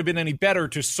timing couldn't have been any better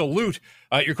to salute.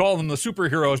 You're calling them the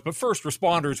superheroes, but first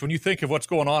responders, when you think of what's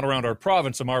going on around our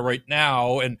province, Amar, right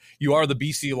now, and you are the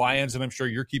BC Lions, and I'm sure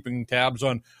you're keeping tabs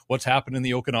on what's happened in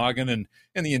the Okanagan and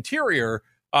in the interior.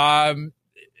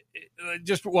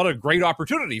 Just what a great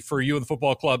opportunity for you and the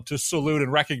football club to salute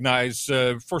and recognize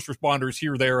first responders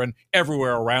here, there, and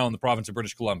everywhere around the province of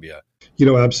British Columbia.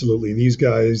 Absolutely. These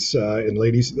guys and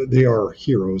ladies, they are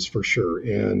heroes for sure.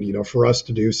 And, for us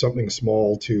to do something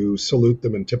small to salute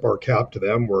them and tip our cap to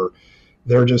them, where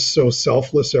they're just so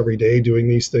selfless every day doing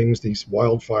these things, these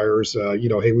wildfires,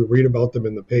 hey, we read about them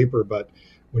in the paper, but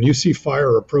when you see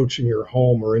fire approaching your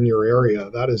home or in your area,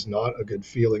 that is not a good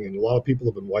feeling. And a lot of people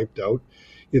have been wiped out.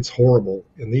 It's horrible.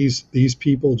 And these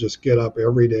people just get up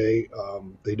every day.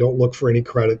 They don't look for any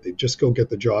credit. They just go get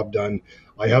the job done.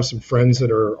 I have some friends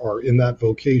that are in that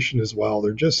vocation as well.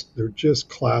 They're just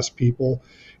class people.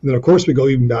 And then, of course, we go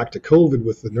even back to COVID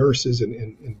with the nurses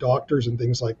and doctors and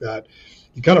things like that.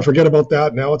 you kind of forget about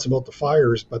that. Now it's about the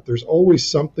fires, but there's always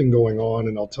something going on.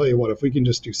 And I'll tell you what, if we can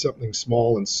just do something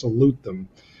small and salute them,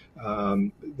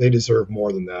 they deserve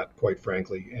more than that, quite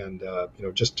frankly. And,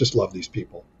 just love these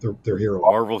people. They're heroes.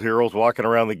 Marvel heroes walking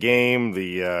around the game,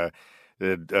 the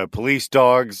police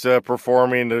dogs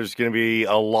performing. There's going to be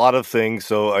a lot of things.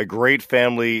 So a great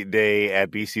family day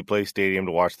at BC Place Stadium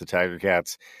to watch the Tiger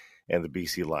Cats and the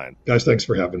BC Lion. Guys, thanks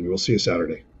for having me. We'll see you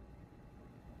Saturday.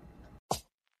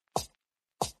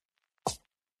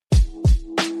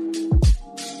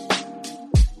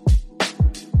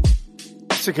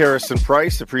 Harrison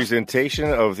Price, a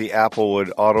presentation of the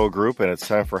Applewood Auto Group, and it's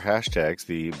time for hashtags,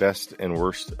 the best and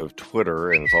worst of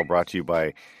Twitter, and it's all brought to you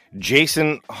by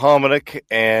Jason Hominick,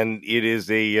 and it is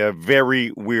a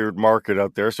very weird market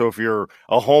out there. So if you're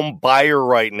a home buyer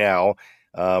right now,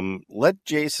 let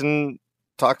Jason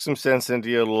talk some sense into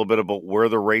you a little bit about where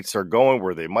the rates are going,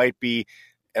 where they might be,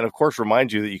 and of course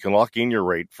remind you that you can lock in your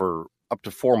rate for up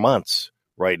to 4 months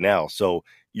right now. So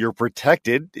you're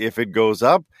protected if it goes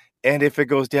up. And if it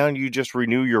goes down, you just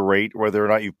renew your rate, whether or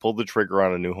not you pulled the trigger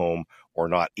on a new home or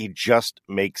not. It just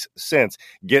makes sense.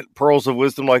 Get pearls of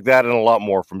wisdom like that and a lot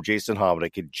more from Jason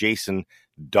Hominick at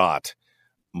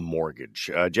jason.mortgage.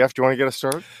 Jeff, do you want to get us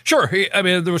started? Sure. I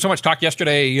mean, there was so much talk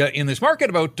yesterday in this market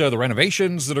about the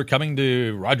renovations that are coming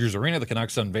to Rogers Arena. The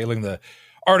Canucks unveiling the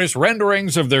artist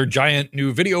renderings of their giant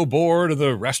new video board of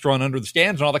the restaurant under the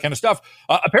stands and all that kind of stuff.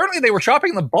 Apparently, they were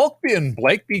shopping the bulk bin,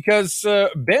 Blake, because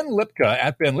Ben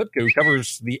Lipka, who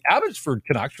covers the Abbotsford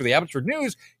Canucks for the Abbotsford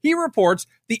News, he reports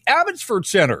the Abbotsford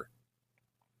Center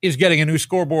is getting a new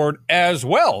scoreboard as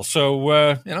well.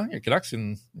 So, your Canucks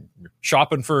and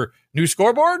shopping for new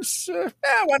scoreboards.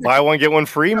 Buy one, get one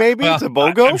free, maybe? It's a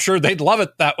BOGO? I'm sure they'd love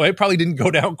it that way. Probably didn't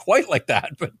go down quite like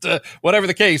that. But whatever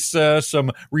the case,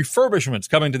 some refurbishments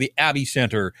coming to the Abbey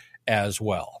Center as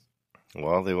well.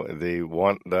 Well, they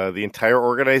want the entire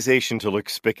organization to look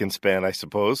spick and span, I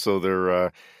suppose.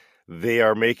 So they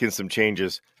are making some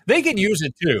changes. They can use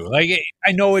it too. Like,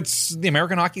 I know it's the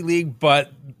American Hockey League,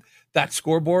 but that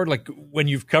scoreboard, like when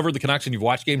you've covered the Canucks and you've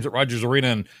watched games at Rogers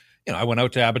Arena, and I went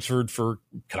out to Abbotsford for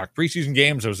Canuck preseason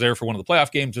games. I was there for one of the playoff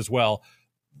games as well.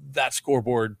 That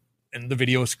scoreboard and the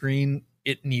video screen,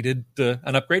 it needed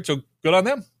an upgrade. So good on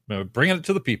them, bringing it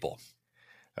to the people.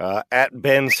 At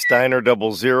Ben Steiner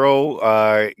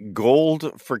 00,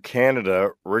 gold for Canada.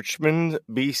 Richmond,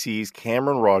 BC's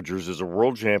Cameron Rogers is a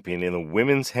world champion in the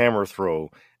women's hammer throw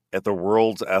at the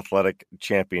World's Athletic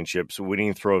Championships,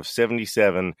 winning throw of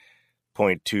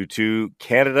 77.22.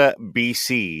 Canada,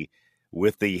 BC,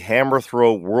 with the hammer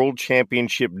throw world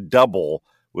championship double,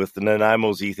 with the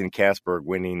Nanaimo's Ethan Kasberg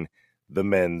winning the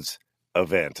men's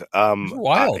event.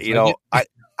 Wild.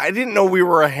 I didn't know we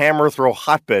were a hammer throw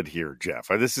hotbed here, Jeff.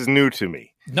 This is new to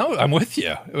me. No, I'm with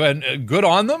you. And good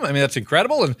on them. I mean, that's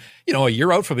incredible. And, a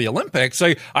year out from the Olympics,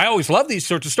 I always love these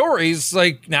sorts of stories.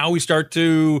 Like, now we start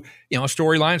to,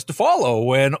 storylines to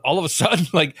follow. And all of a sudden,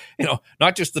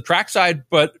 not just the trackside,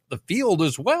 but the field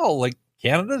as well. Like,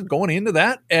 Canada's going into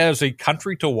that as a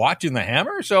country to watch in the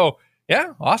hammer. So,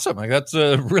 yeah, awesome. Like, that's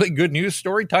a really good news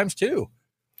story times two.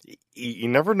 You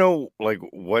never know,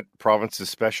 what provinces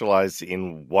specialize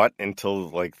in what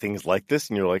until, things like this.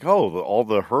 And you're like, oh, all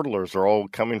the hurdlers are all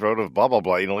coming out of blah, blah,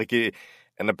 blah.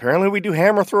 And apparently we do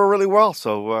hammer throw really well.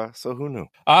 So who knew?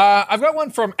 I've got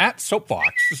one from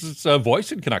 @Soapbox. This is a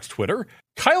voice in Canucks Twitter.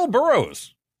 Kyle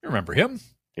Burrows. You remember him?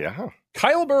 Yeah.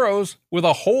 Kyle Burrows with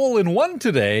a hole-in-one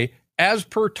today, as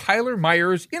per Tyler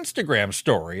Myers' Instagram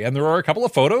story. And there are a couple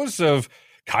of photos of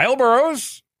Kyle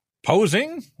Burrows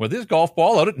posing with his golf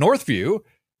ball out at Northview.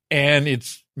 And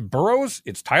it's Burrows,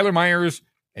 it's Tyler Myers,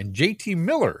 and JT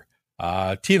Miller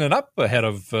teeing it up ahead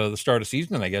of the start of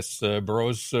season. And I guess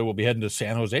Burrows will be heading to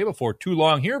San Jose before too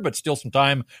long here, but still some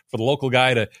time for the local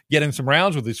guy to get in some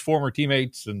rounds with his former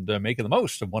teammates and making the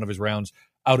most of one of his rounds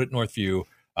out at Northview,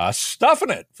 stuffing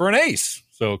it for an ace.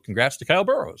 So congrats to Kyle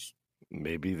Burrows.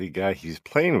 Maybe the guy he's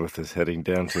playing with is heading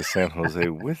down to San Jose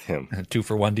with him.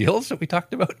 2-for-1 deals that we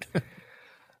talked about.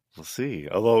 We'll see.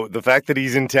 Although the fact that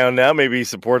he's in town now maybe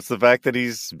supports the fact that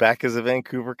he's back as a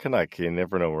Vancouver Canuck. You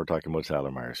never know. We're talking about Tyler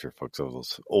Myers here, folks, of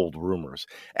those old rumors.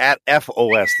 At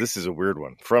FOS, this is a weird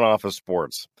one. Front Office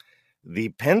Sports. The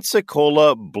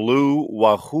Pensacola Blue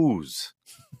Wahoos.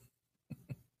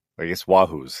 I guess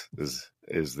Wahoos is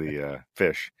the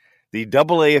fish. The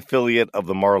AA affiliate of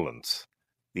the Marlins,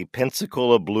 the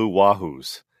Pensacola Blue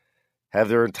Wahoos, have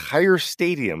their entire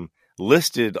stadium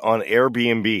listed on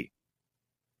Airbnb.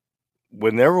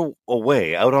 When they're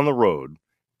away out on the road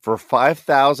for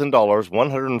 $5,000,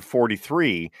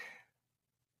 $143,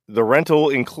 the rental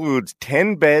includes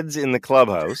 10 beds in the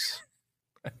clubhouse,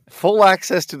 full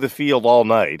access to the field all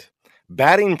night,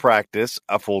 batting practice,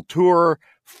 a full tour,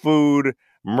 food,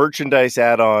 merchandise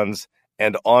add-ons,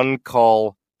 and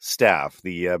on-call staff.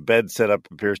 The bed setup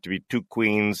appears to be 2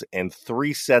 queens and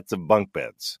 3 sets of bunk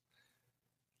beds,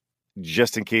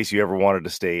 just in case you ever wanted to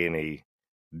stay in a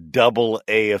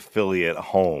AA affiliate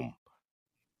home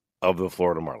of the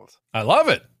Florida Marlins. I love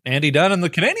it. Andy Dunn and the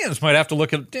Canadians might have to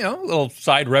look at, a little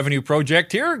side revenue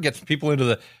project here, get some people into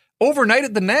the overnight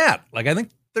at the Nat. Like, I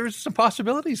think there's some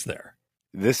possibilities there.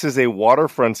 This is a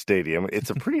waterfront stadium. It's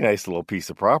a pretty nice little piece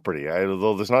of property,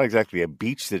 although there's not exactly a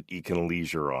beach that you can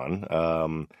leisure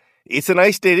on. It's a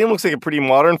nice stadium. Looks like a pretty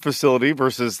modern facility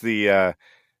versus Nat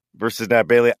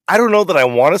Bailey. I don't know that I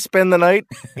want to spend the night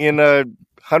in a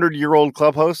 100-year-old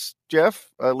clubhouse, Jeff.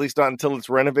 At least not until it's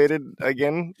renovated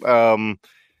again.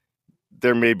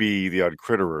 There may be the odd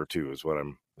critter or two, is what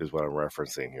I'm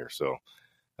referencing here. So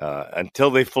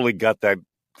until they fully gut that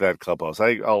clubhouse,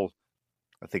 I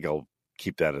think I'll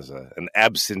keep that as an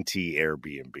absentee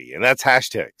Airbnb. And that's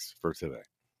hashtags for today.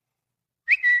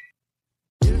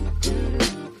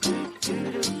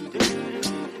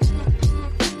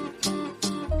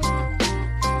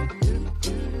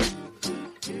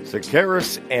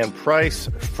 Sakaris and Price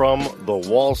from the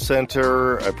Wall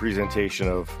Center, a presentation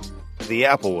of the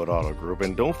Applewood Auto Group.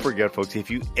 And don't forget, folks, if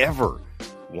you ever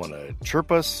want to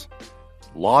chirp us,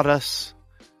 laud us,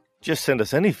 just send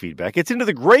us any feedback. It's into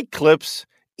the Great Clips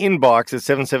inbox at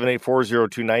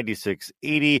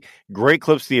 778-402-9680. Great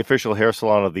Clips, the official hair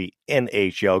salon of the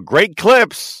NHL. Great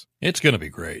Clips! It's going to be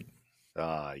great.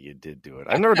 You did do it.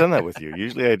 I've never done that with you.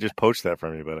 Usually I just poach that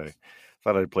from you, but I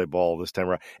thought I'd play ball this time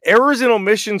around. Errors and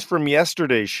omissions from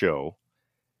yesterday's show.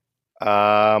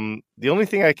 The only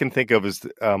thing I can think of is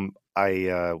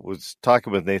I was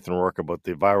talking with Nathan Rourke about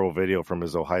the viral video from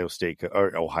his Ohio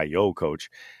coach.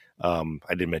 I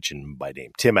didn't mention by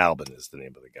name. Tim Albin is the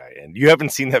name of the guy. And you haven't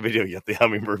seen that video yet, the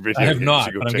Hummingbird video. I have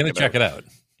not, but I'm going to check it out.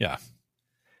 Yeah.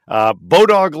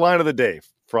 Bodog line of the day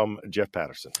from Jeff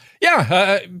Patterson.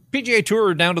 Yeah. PGA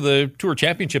Tour down to the Tour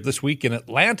Championship this week in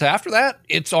Atlanta. After that,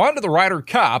 it's on to the Ryder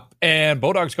Cup, and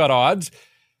Bodog's got odds.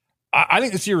 I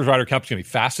think this year's Ryder Cup is going to be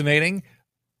fascinating.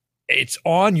 It's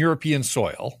on European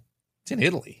soil. It's in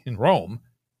Italy, in Rome.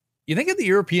 You think of the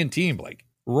European team like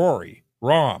Rory,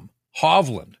 Rahm,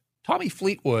 Hovland, Tommy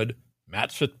Fleetwood,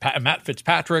 Matt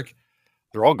Fitzpatrick.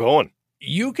 They're all going.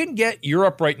 You can get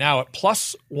Europe right now at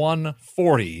plus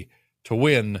 140 to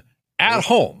win at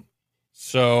home.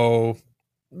 So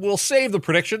we'll save the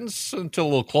predictions until a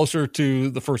little closer to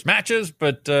the first matches,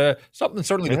 but something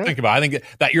certainly to think about. I think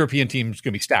that European team is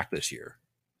going to be stacked this year.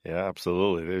 Yeah,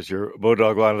 absolutely. There's your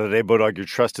Bodog line of the day. Bodog, your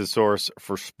trusted source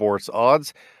for sports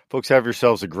odds. Folks, have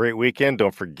yourselves a great weekend.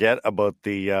 Don't forget about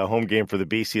the home game for the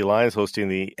BC Lions hosting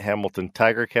the Hamilton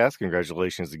Tiger Cats.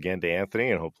 Congratulations again to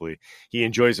Anthony, and hopefully he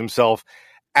enjoys himself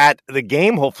at the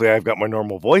game. Hopefully I've got my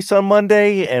normal voice on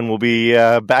Monday, and we'll be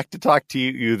back to talk to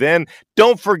you then.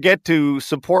 Don't forget to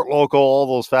support local, all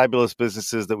those fabulous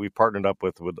businesses that we've partnered up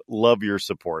with. Would love your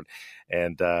support,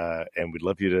 and we'd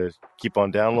love you to keep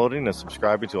on downloading and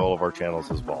subscribing to all of our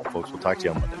channels as well. Folks, we'll talk to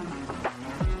you on Monday.